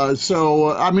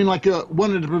 So, I mean, like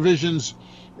one of the provisions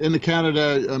in the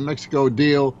Canada-Mexico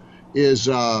deal is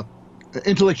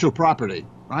intellectual property,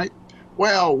 right?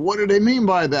 Well, what do they mean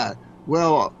by that?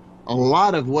 Well, a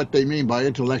lot of what they mean by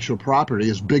intellectual property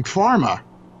is big pharma.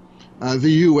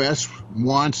 The U.S.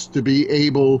 wants to be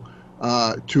able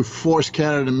to force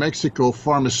Canada and Mexico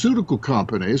pharmaceutical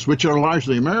companies, which are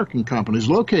largely American companies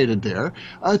located there,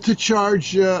 to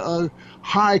charge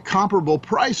high comparable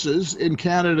prices in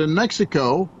Canada and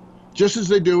Mexico, just as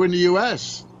they do in the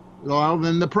U.S. Well,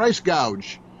 then the price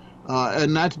gouge,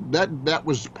 and that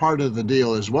was part of the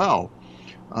deal as well.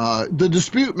 The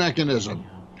dispute mechanism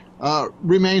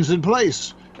remains in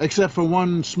place, except for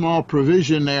one small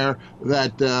provision there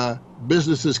that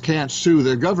businesses can't sue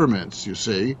their governments, you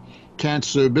see.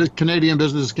 Canadian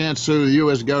businesses can't sue the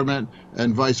U.S. government,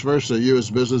 and vice versa,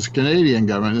 U.S. business, Canadian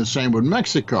government, and the same with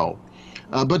Mexico.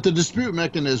 But the dispute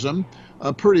mechanism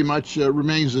pretty much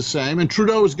remains the same, and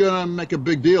Trudeau is going to make a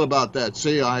big deal about that.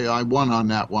 See, I won on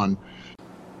that one.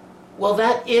 Well,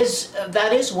 that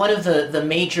is one of the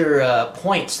major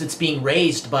points that's being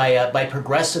raised by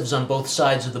progressives on both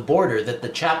sides of the border, that the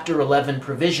Chapter 11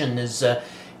 provision is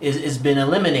been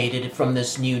eliminated from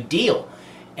this new deal.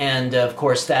 And of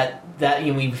course,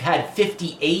 we've had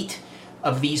 58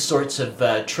 of these sorts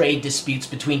of trade disputes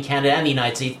between Canada and the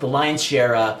United States, the lion's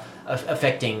share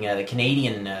affecting the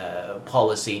Canadian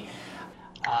policy.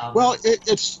 Well,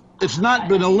 it's not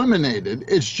been eliminated.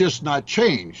 It's just not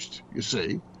changed, you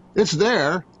see. It's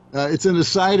there. It's in the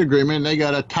side agreement. They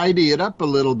got to tidy it up a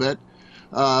little bit.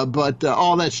 But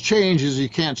all that's changed is you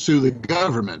can't sue the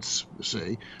governments, you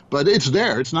see. But it's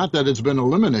there. It's not that it's been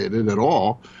eliminated at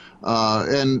all.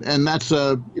 And that's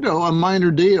a minor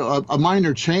deal, a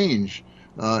minor change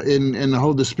in the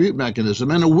whole dispute mechanism,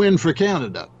 and a win for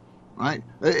Canada, right?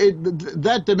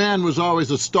 That demand was always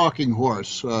a stalking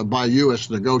horse by U.S.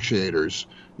 negotiators.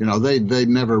 They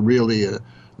never really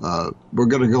were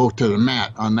going to go to the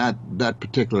mat on that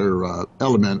particular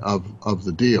element of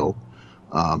the deal.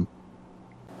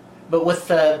 But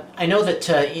with I know that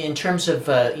in terms of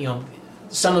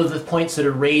some of the points that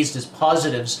are raised as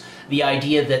positives, the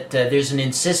idea that there's an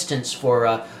insistence for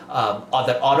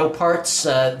other auto parts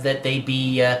that they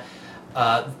be that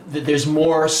there's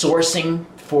more sourcing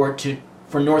for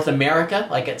North America,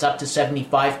 like it's up to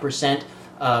 75%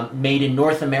 made in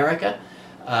North America,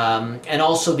 and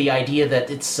also the idea that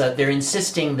it's they're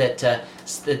insisting that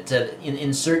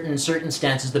in certain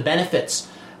stances the benefits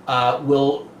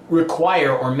will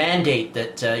require or mandate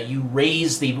that you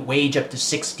raise the wage up to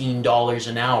 $16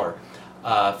 an hour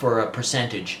for a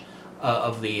percentage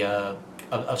of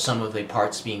some of the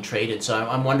parts being traded. So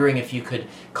I'm wondering if you could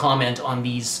comment on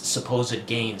these supposed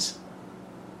gains.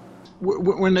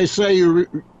 When they say you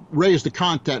raise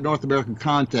the North American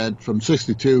content from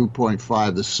 62.5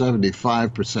 to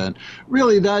 75%,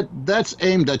 really that's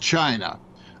aimed at China,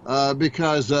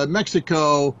 because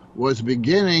Mexico was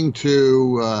beginning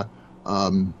to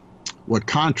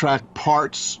contract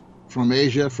parts from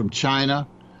Asia, from China,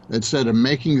 instead of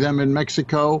making them in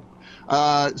Mexico.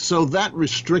 So that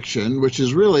restriction, which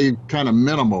is really kind of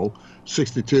minimal,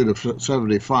 62 to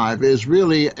 75, is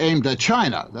really aimed at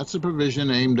China. That's a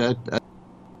provision aimed at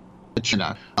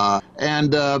China.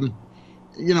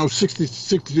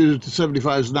 62 to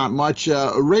 75 is not much.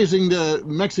 Raising the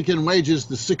Mexican wages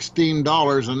to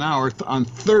 $16 an hour on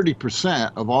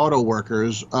 30% of auto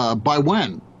workers, by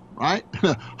when? Right?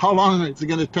 How long is it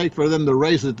going to take for them to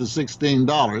raise it to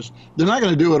 $16? They're not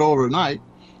going to do it overnight.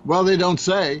 Well, they don't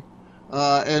say.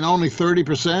 And only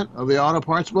 30% of the auto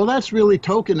parts. Well, that's really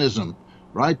tokenism,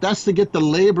 right? That's to get the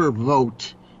labor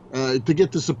vote, to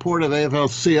get the support of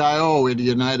AFL-CIO in the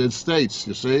United States,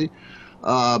 you see.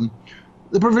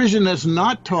 The provision that's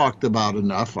not talked about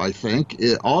enough, I think,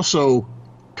 also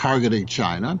targeting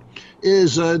China,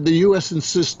 is the U.S.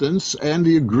 insistence and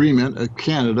the agreement of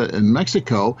Canada and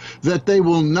Mexico that they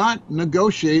will not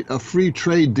negotiate a free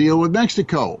trade deal with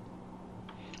Mexico.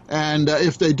 And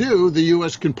if they do, the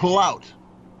U.S. can pull out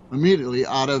immediately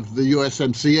out of the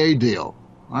USMCA deal,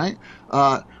 right?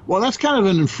 Well, that's kind of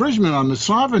an infringement on the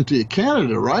sovereignty of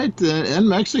Canada, right? And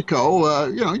Mexico,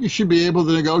 you should be able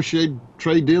to negotiate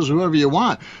trade deals with whoever you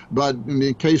want. But in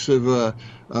the case of the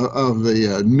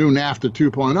new NAFTA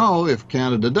 2.0, if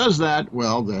Canada does that,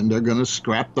 well, then they're going to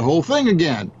scrap the whole thing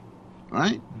again,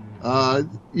 right?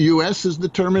 U.S. is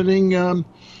determining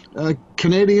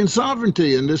Canadian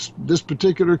sovereignty in this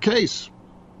particular case,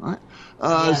 right?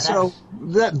 So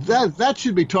that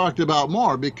should be talked about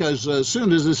more, because as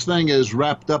soon as this thing is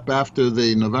wrapped up after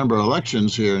the November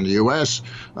elections here in the U.S.,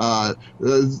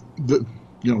 the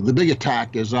big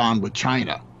attack is on with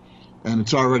China, and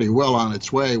it's already well on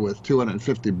its way with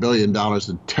 $250 billion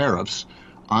in tariffs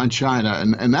on China,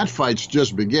 and that fight's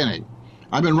just beginning.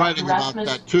 I've been writing about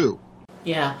that too.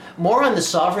 Yeah, more on the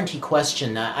sovereignty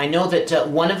question. I know that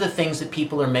one of the things that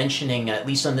people are mentioning, at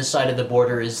least on this side of the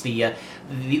border, is the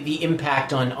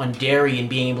impact on dairy and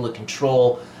being able to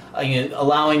control,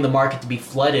 allowing the market to be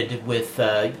flooded with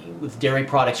dairy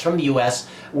products from the U.S.,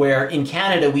 where in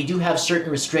Canada we do have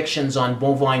certain restrictions on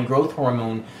bovine growth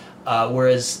hormone,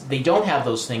 whereas they don't have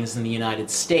those things in the United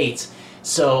States.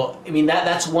 So, I mean,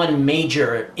 that's one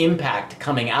major impact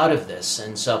coming out of this.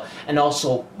 And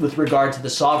also with regard to the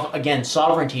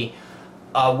sovereignty,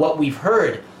 what we've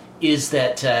heard is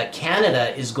that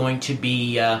Canada is going to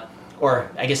be,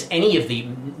 or I guess any of the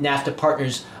NAFTA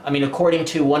partners, I mean, according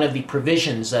to one of the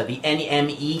provisions, the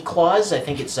NME clause, I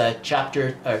think it's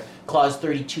clause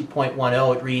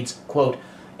 32.10, it reads, quote,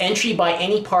 "Entry by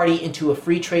any party into a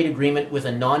free trade agreement with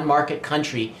a non-market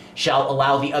country shall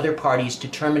allow the other parties to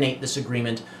terminate this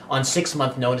agreement on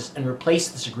 6-month notice and replace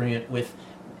this agreement with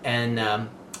an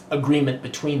agreement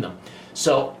between them."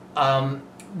 So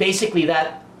basically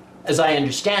that, as I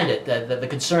understand it, the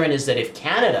concern is that if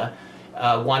Canada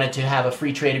wanted to have a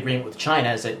free trade agreement with China,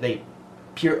 as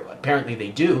apparently they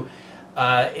do,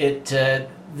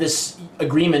 this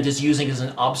agreement is using as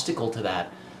an obstacle to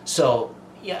that. So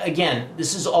yeah, again,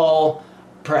 this is all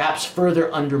perhaps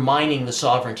further undermining the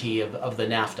sovereignty of the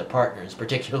NAFTA partners,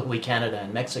 particularly Canada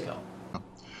and Mexico.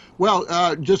 Well,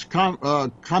 just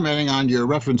commenting on your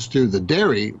reference to the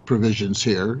dairy provisions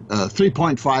here,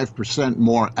 3.5%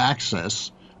 more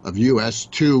access of U.S.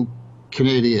 to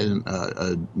Canadian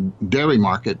dairy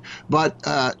market. But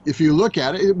if you look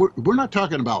at it, we're not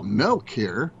talking about milk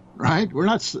here. Right? We're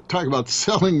not talking about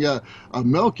selling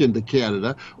milk into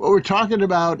Canada. What we're talking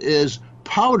about is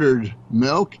powdered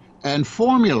milk and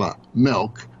formula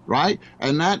milk, right?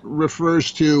 And that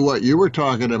refers to what you were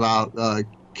talking about,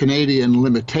 Canadian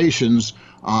limitations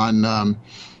on,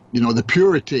 the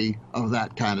purity of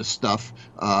that kind of stuff,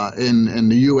 in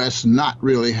the U.S. not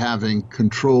really having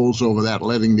controls over that,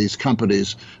 letting these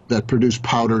companies that produce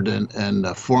powdered and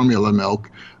formula milk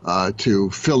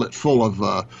to fill it full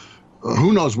of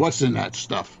who knows what's in that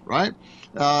stuff, right?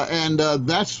 And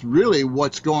that's really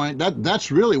what's that's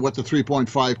really what the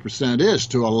 3.5% is,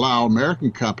 to allow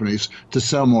American companies to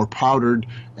sell more powdered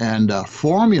and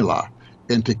formula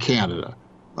into Canada,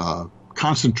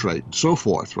 concentrate and so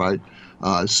forth, right?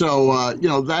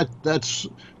 That's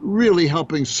really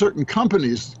helping certain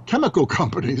companies, chemical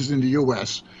companies in the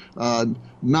U.S.,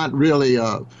 not really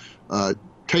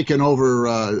taking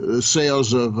over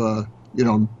sales of,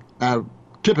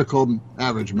 typical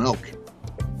average milk.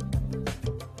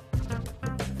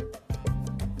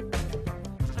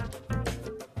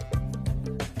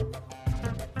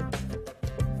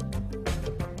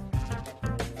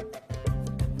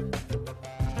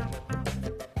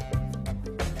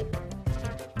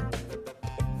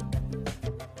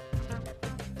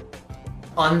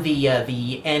 On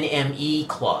the NME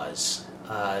clause,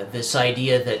 this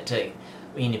idea that,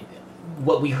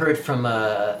 what we heard from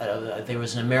there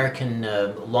was an American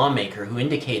lawmaker who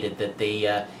indicated that they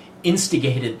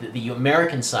the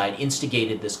American side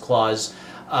instigated this clause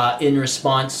in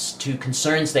response to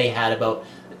concerns they had about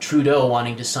Trudeau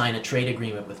wanting to sign a trade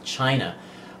agreement with China.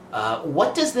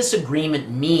 What does this agreement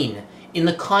mean in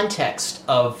the context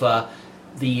of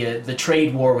the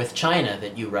trade war with China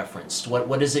that you referenced?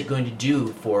 What is it going to do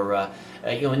for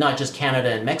not just Canada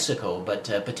and Mexico, but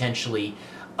potentially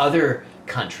other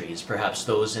countries, perhaps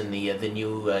those in the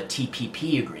new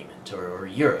TPP agreement or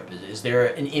Europe? Is there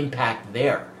an impact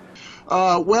there?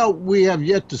 Well, we have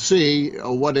yet to see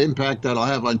what impact that'll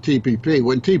have on TPP.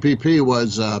 When TPP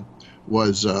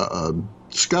was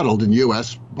scuttled in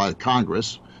U.S. by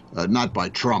Congress, not by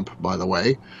Trump, by the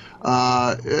way.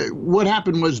 What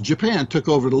happened was Japan took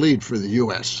over the lead for the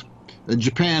U.S.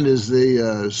 Japan is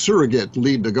the surrogate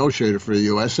lead negotiator for the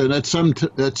U.S., and at some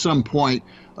point,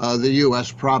 the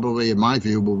U.S. probably, in my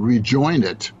view, will rejoin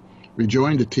the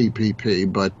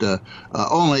TPP, but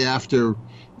only after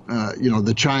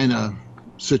the China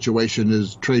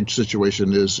trade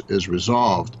situation is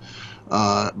resolved.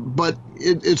 But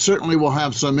it certainly will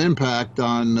have some impact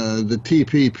on the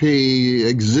TPP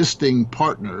existing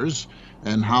partners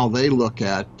and how they look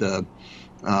at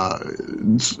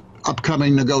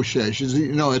upcoming negotiations.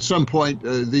 At some point,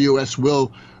 the U.S.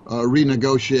 will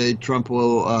renegotiate. Trump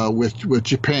will with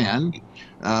Japan,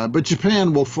 but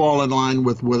Japan will fall in line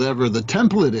with whatever the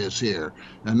template is here,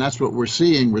 and that's what we're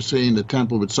seeing. We're seeing the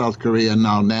template with South Korea and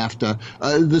now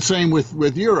NAFTA. The same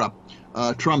with Europe.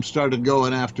 Trump started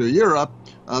going after Europe,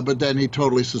 but then he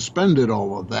totally suspended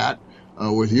all of that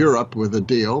with Europe with a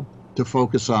deal to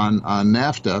focus on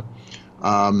NAFTA.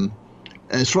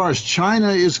 As far as China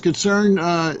is concerned,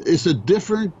 it's a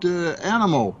different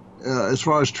animal as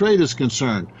far as trade is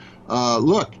concerned.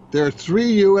 Look, there are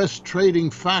 3 U.S. trading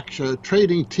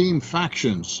team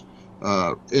factions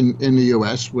in the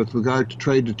U.S. with regard to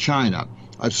trade to China.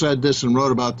 I've said this and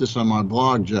wrote about this on my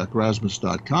blog,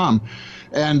 jackrasmus.com,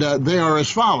 and they are as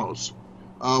follows.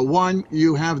 One,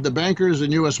 you have the bankers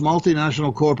and U.S.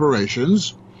 multinational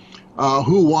corporations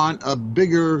who want a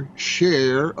bigger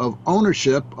share of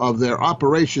ownership of their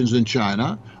operations in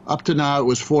China. Up to now, it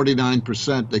was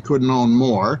 49%. They couldn't own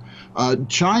more.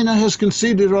 China has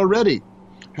conceded already,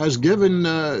 has given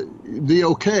the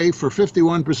okay for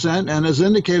 51%, and has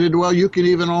indicated, well, you can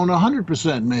even own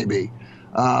 100% maybe.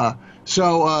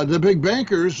 So the big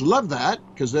bankers love that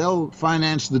because they'll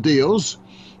finance the deals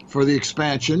for the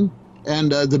expansion,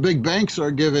 and the big banks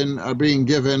are being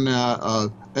given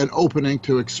an opening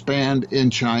to expand in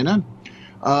China.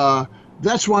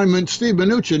 That's why Steve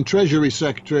Mnuchin, Treasury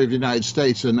Secretary of the United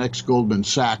States and ex-Goldman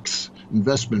Sachs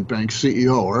investment bank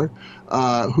CEO,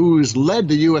 who's led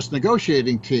the U.S.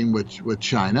 negotiating team with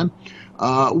China,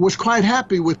 was quite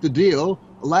happy with the deal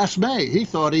last May. He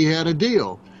thought he had a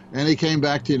deal, and he came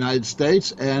back to the United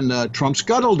States, and Trump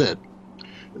scuttled it.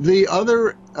 The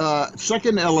other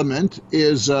second element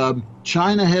is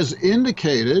China has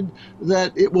indicated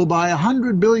that it will buy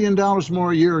 $100 billion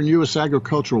more a year in U.S.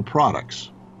 agricultural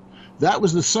products. That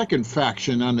was the second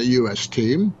faction on the U.S.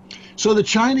 team. So the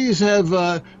Chinese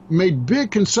have made big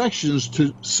concessions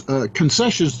to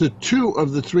 2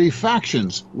 of the 3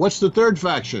 factions. What's the third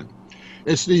faction?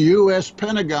 It's the U.S.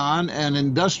 Pentagon and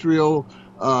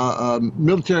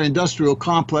military-industrial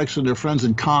complex and their friends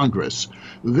in Congress.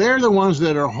 They're the ones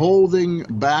that are holding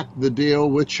back the deal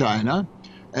with China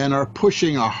and are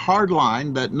pushing a hard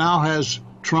line that now has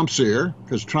Trump's ear,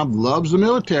 because Trump loves the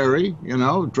military,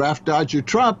 draft dodger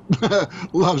Trump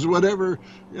loves whatever,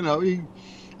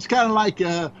 it's kind of like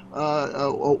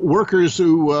workers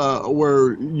who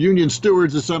were union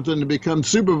stewards or something to become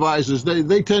supervisors.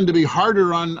 They tend to be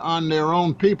harder on their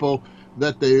own people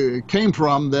that they came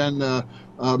from than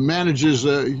managers,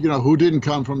 who didn't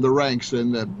come from the ranks.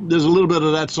 And there's a little bit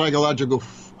of that psychological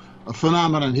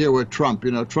phenomenon here with Trump.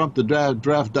 Trump, the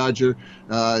draft dodger,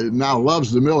 now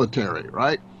loves the military,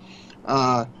 right?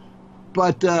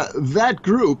 But that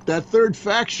group, that third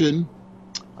faction,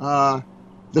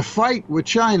 the fight with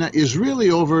China is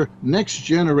really over next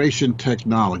generation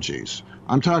technologies.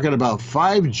 I'm talking about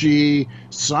 5G,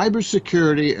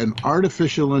 cybersecurity, and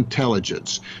artificial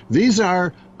intelligence. These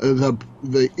are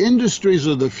the industries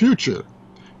of the future.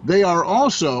 They are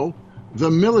also the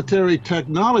military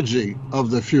technology of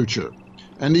the future.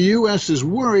 And the U.S. is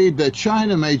worried that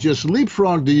China may just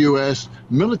leapfrog the U.S.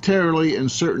 militarily in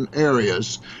certain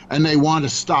areas, and they want to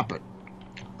stop it.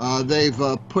 They've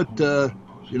put the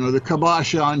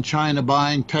kibosh on China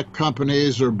buying tech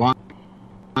companies or buying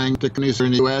tech companies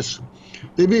in the U.S.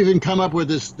 They've even come up with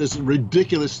this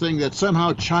ridiculous thing that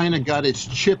somehow China got its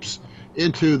chips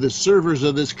into the servers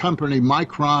of this company,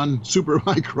 Micron,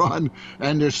 Supermicron,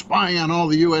 and they're spying on all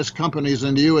the U.S. companies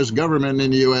and the U.S. government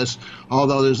in the U.S.,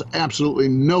 although there's absolutely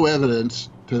no evidence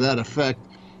to that effect.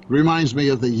 Reminds me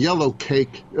of the yellow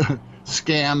cake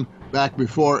scam back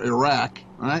before Iraq,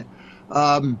 right?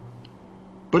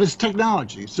 But it's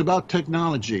technology. It's about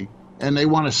technology. And they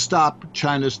want to stop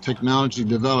China's technology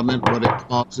development, what it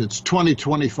calls its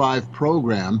 2025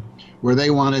 program, where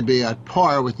they want to be at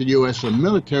par with the U.S. on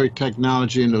military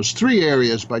technology in those 3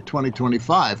 areas by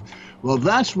 2025. Well,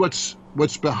 that's what's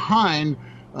behind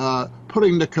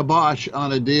putting the kibosh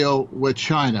on a deal with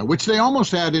China, which they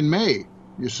almost had in May,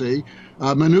 you see.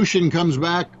 Mnuchin comes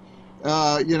back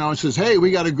and says, hey,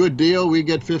 we got a good deal. We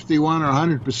get 51 or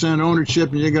 100%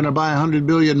 ownership, and you're going to buy 100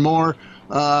 billion more.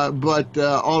 But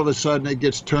all of a sudden it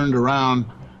gets turned around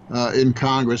in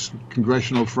Congress,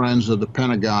 congressional friends of the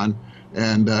Pentagon,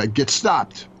 and gets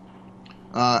stopped.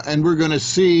 And we're going to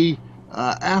see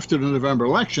after the November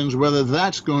elections whether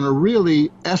that's going to really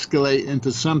escalate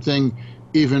into something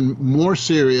even more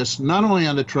serious, not only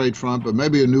on the trade front, but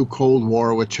maybe a new Cold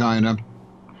War with China.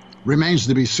 Remains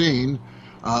to be seen.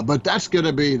 But that's going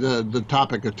to be the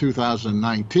topic of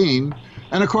 2019.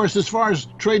 And of course, as far as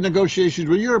trade negotiations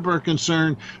with Europe are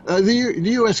concerned, the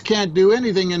U.S. can't do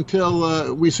anything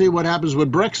until we see what happens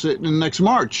with Brexit in next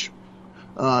March.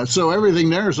 So everything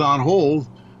there is on hold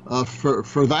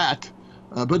for that.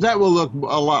 But that will look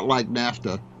a lot like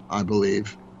NAFTA, I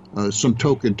believe, some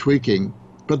token tweaking.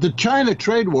 But the China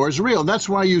trade war is real. That's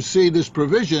why you see this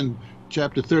provision,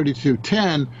 Chapter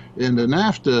 3210 in the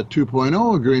NAFTA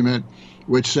 2.0 agreement,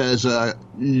 which says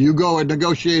you go and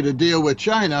negotiate a deal with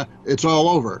China, it's all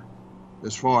over.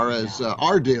 As far as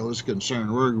our deal is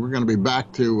concerned, we're going to be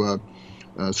back to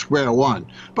square one.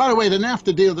 By the way, the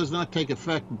NAFTA deal does not take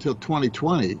effect until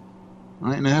 2020,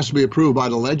 right? And it has to be approved by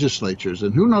the legislatures.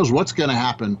 And who knows what's going to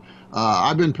happen.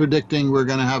 I've been predicting we're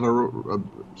going to have a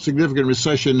significant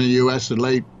recession in the U.S. in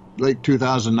late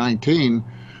 2019.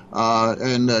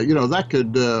 That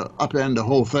could upend the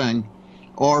whole thing.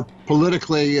 Or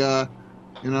politically,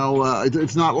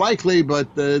 it's not likely,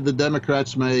 but the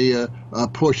Democrats may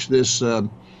push this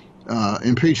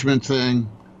impeachment thing,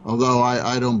 although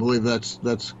I don't believe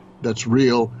that's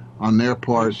real on their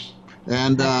part.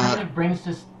 And that kind of brings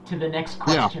us to the next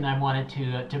question I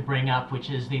wanted to bring up, which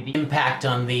is the impact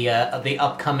on the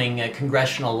upcoming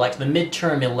congressional the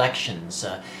midterm elections.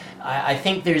 I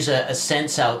think there's a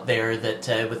sense out there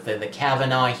that with the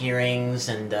Kavanaugh hearings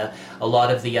and a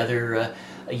lot of the other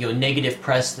negative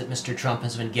press that Mr. Trump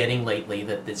has been getting lately,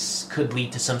 that this could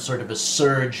lead to some sort of a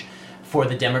surge for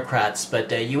the Democrats.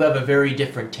 But you have a very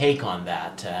different take on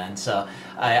that, and so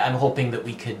I'm hoping that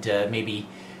we could maybe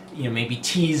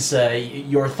tease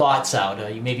your thoughts out,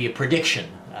 maybe a prediction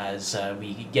as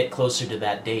we get closer to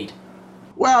that date.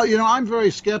 Well, I'm very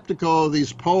skeptical of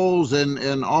these polls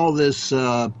and all this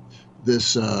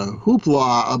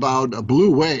hoopla about a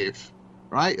blue wave,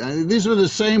 right? These are the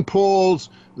same polls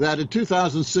that in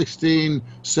 2016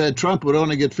 said Trump would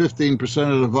only get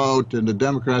 15% of the vote and the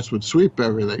Democrats would sweep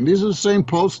everything. These are the same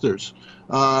pollsters.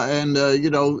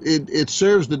 It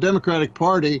serves the Democratic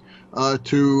Party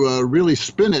to really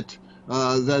spin it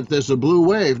that there's a blue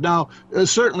wave. Now,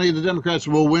 certainly the Democrats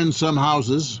will win some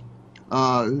houses,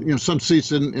 some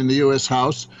seats in the U.S.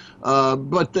 House,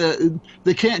 but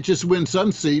they can't just win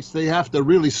some seats. They have to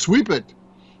really sweep it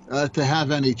to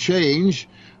have any change.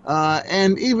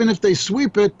 And even if they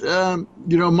sweep it,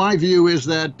 my view is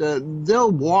that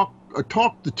they'll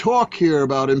talk the talk here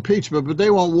about impeachment, but they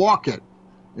won't walk it.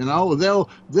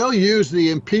 They'll use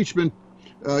the impeachment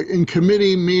in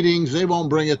committee meetings. They won't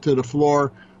bring it to the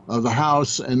floor of the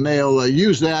House, and they'll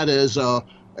use that as a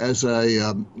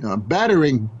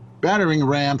battering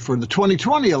ram for the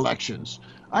 2020 elections.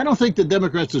 I don't think the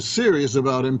Democrats are serious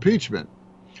about impeachment,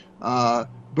 but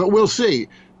we'll see.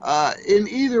 In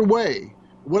either way,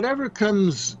 whatever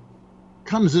comes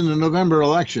in the November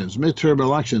elections, midterm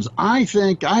elections, I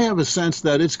think I have a sense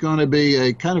that it's going to be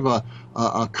a kind of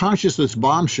a consciousness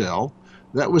bombshell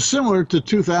that was similar to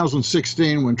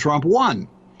 2016 when Trump won.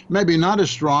 Maybe not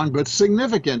as strong, but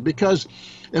significant, because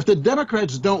if the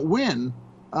Democrats don't win,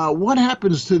 what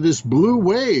happens to this blue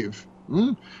wave?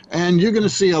 And you're going to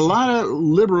see a lot of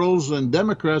liberals and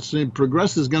Democrats and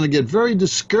progressives going to get very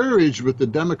discouraged with the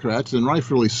Democrats, and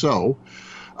rightfully so.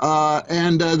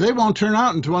 And they won't turn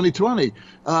out in 2020.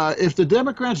 If the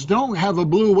Democrats don't have a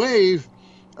blue wave,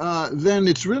 then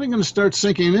it's really going to start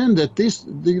sinking in that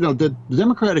the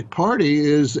Democratic Party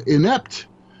is inept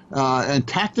and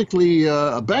tactically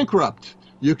bankrupt.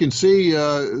 You can see,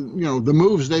 the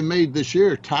moves they made this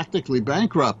year, tactically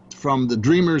bankrupt, from the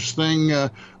Dreamers thing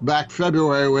back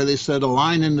February, where they said a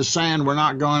line in the sand, we're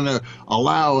not going to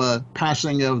allow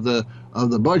passing of the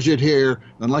budget here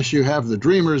unless you have the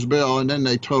Dreamers bill, and then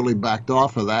they totally backed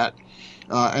off of that.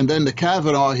 And then the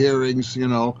Kavanaugh hearings,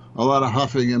 a lot of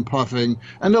huffing and puffing.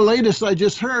 And the latest I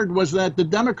just heard was that the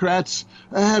Democrats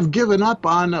have given up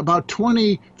on about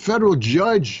 20 federal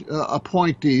judgeship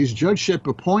appointees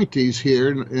here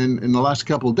in the last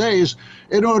couple of days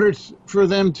in order for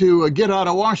them to get out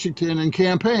of Washington and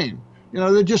campaign.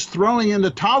 They're just throwing in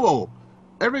the towel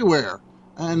everywhere.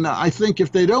 And I think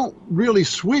if they don't really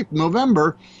sweep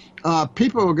November,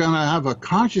 people are going to have a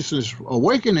consciousness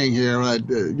awakening here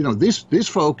that these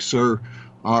folks are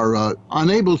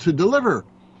unable to deliver,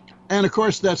 And of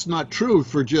course, that's not true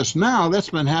for just now. That's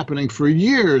been happening for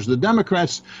years. The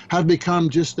Democrats have become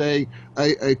just a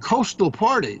coastal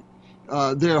party.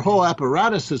 Their whole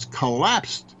apparatus has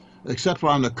collapsed, except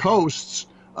on the coasts,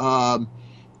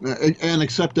 and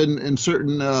except in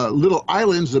certain little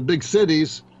islands, the big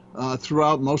cities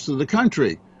throughout most of the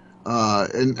country.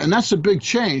 And that's a big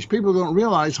change. People don't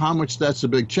realize how much that's a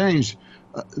big change.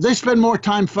 They spend more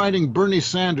time fighting Bernie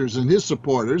Sanders and his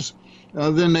supporters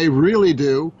than they really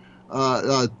do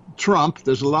Trump.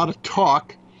 There's a lot of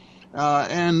talk, what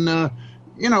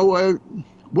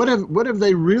have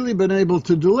they really been able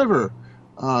to deliver?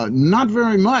 Not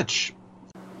very much.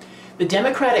 The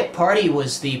Democratic Party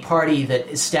was the party that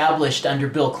established under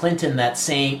Bill Clinton that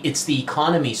saying, "It's the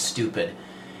economy, stupid,"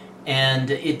 and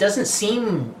it doesn't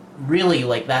seem really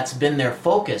like that's been their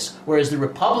focus. Whereas the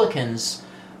Republicans,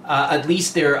 at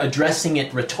least they're addressing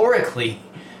it rhetorically.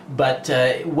 But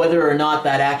whether or not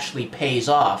that actually pays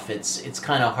off, it's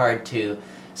kind of hard to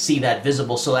see that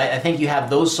visible. So I think you have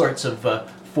those sorts of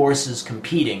forces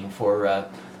competing for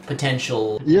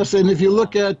potential. Yes, and if you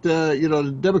look at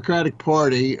the Democratic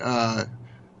Party,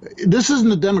 this isn't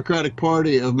the Democratic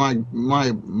Party of my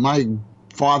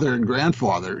father and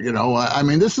grandfather.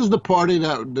 This is the party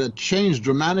that changed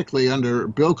dramatically under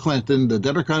Bill Clinton. The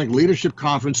Democratic Leadership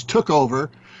Conference took over.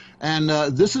 And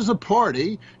this is a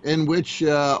party in which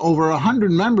over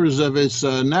 100 members of its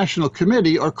national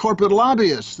committee are corporate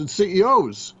lobbyists and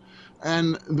CEOs.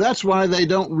 And that's why they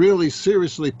don't really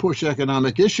seriously push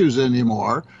economic issues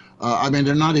anymore.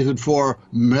 They're not even for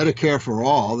Medicare for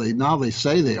all. They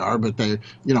say they are, but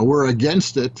we're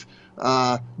against it.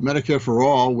 Medicare for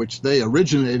all, which they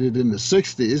originated in the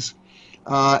 60s.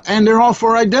 And they're all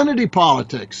for identity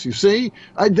politics. You see,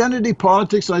 identity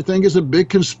politics, I think, is a big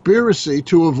conspiracy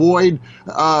to avoid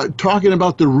talking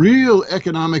about the real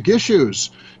economic issues,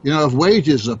 of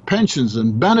wages, of pensions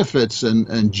and benefits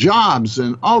and jobs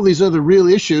and all these other real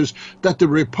issues that the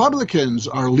Republicans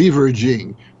are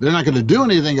leveraging. They're not going to do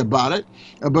anything about it,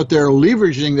 but they're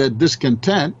leveraging that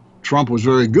discontent. Trump was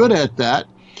very good at that.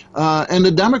 And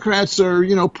the Democrats are,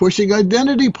 pushing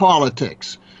identity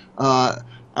politics.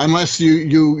 Unless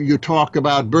you talk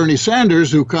about Bernie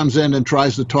Sanders, who comes in and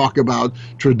tries to talk about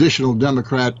traditional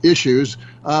Democrat issues,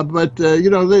 but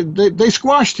they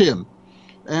squashed him.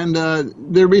 And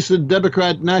their recent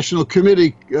Democrat National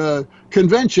Committee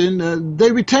convention,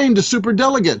 they retained the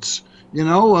superdelegates.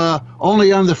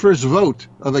 Only on the first vote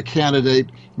of a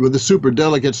candidate would the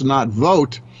superdelegates not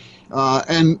vote.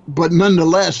 But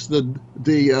nonetheless, the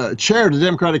chair of the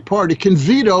Democratic Party can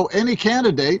veto any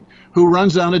candidate who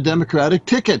runs on a Democratic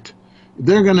ticket.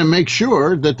 They're going to make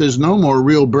sure that there's no more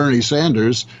real Bernie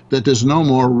Sanders, that there's no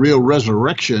more real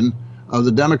resurrection of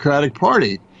the Democratic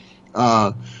Party.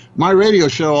 My radio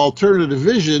show, Alternative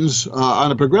Visions, on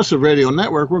the Progressive Radio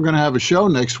Network, we're going to have a show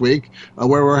next week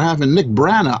where we're having Nick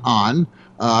Brana on.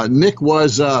 Nick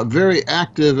was very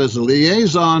active as a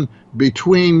liaison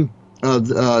between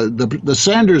the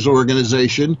Sanders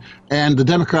organization and the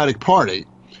Democratic Party.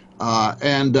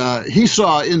 And he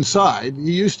saw inside,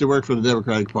 he used to work for the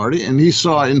Democratic Party, and he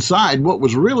saw inside what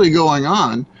was really going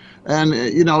on. And,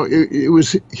 it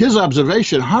was his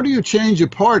observation, how do you change a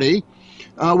party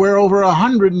where over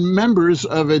 100 members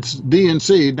of its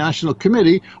DNC, National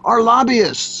Committee, are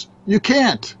lobbyists? You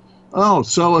can't. Oh,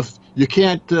 so if you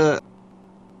can't have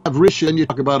Rishin, you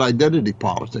talk about identity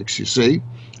politics, you see.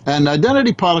 And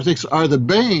identity politics are the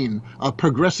bane of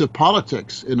progressive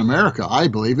politics in America, I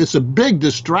believe. It's a big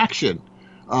distraction,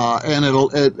 and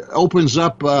it opens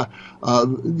up,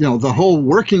 the whole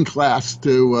working class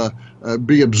to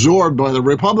be absorbed by the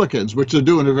Republicans, which they're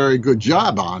doing a very good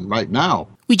job on right now.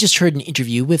 We just heard an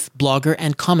interview with blogger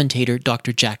and commentator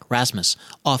Dr. Jack Rasmus,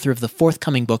 author of the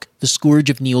forthcoming book, The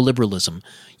Scourge of Neoliberalism,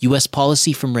 U.S.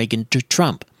 Policy from Reagan to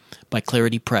Trump, by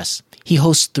Clarity Press. He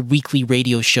hosts the weekly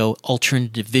radio show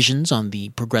Alternative Visions on the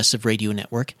Progressive Radio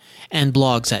Network and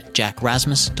blogs at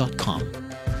jackrasmus.com.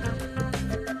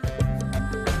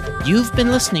 You've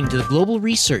been listening to the Global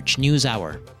Research News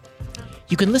Hour.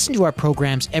 You can listen to our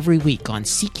programs every week on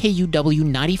CKUW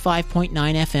 95.9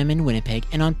 FM in Winnipeg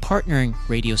and on partnering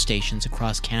radio stations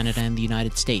across Canada and the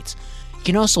United States. You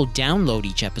can also download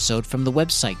each episode from the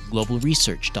website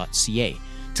globalresearch.ca.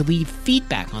 To leave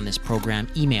feedback on this program,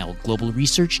 email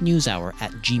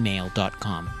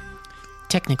globalresearchnewshour@gmail.com.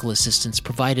 Technical assistance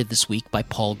provided this week by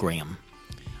Paul Graham.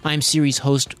 I'm series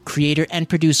host, creator, and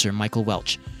producer Michael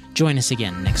Welch. Join us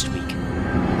again next week.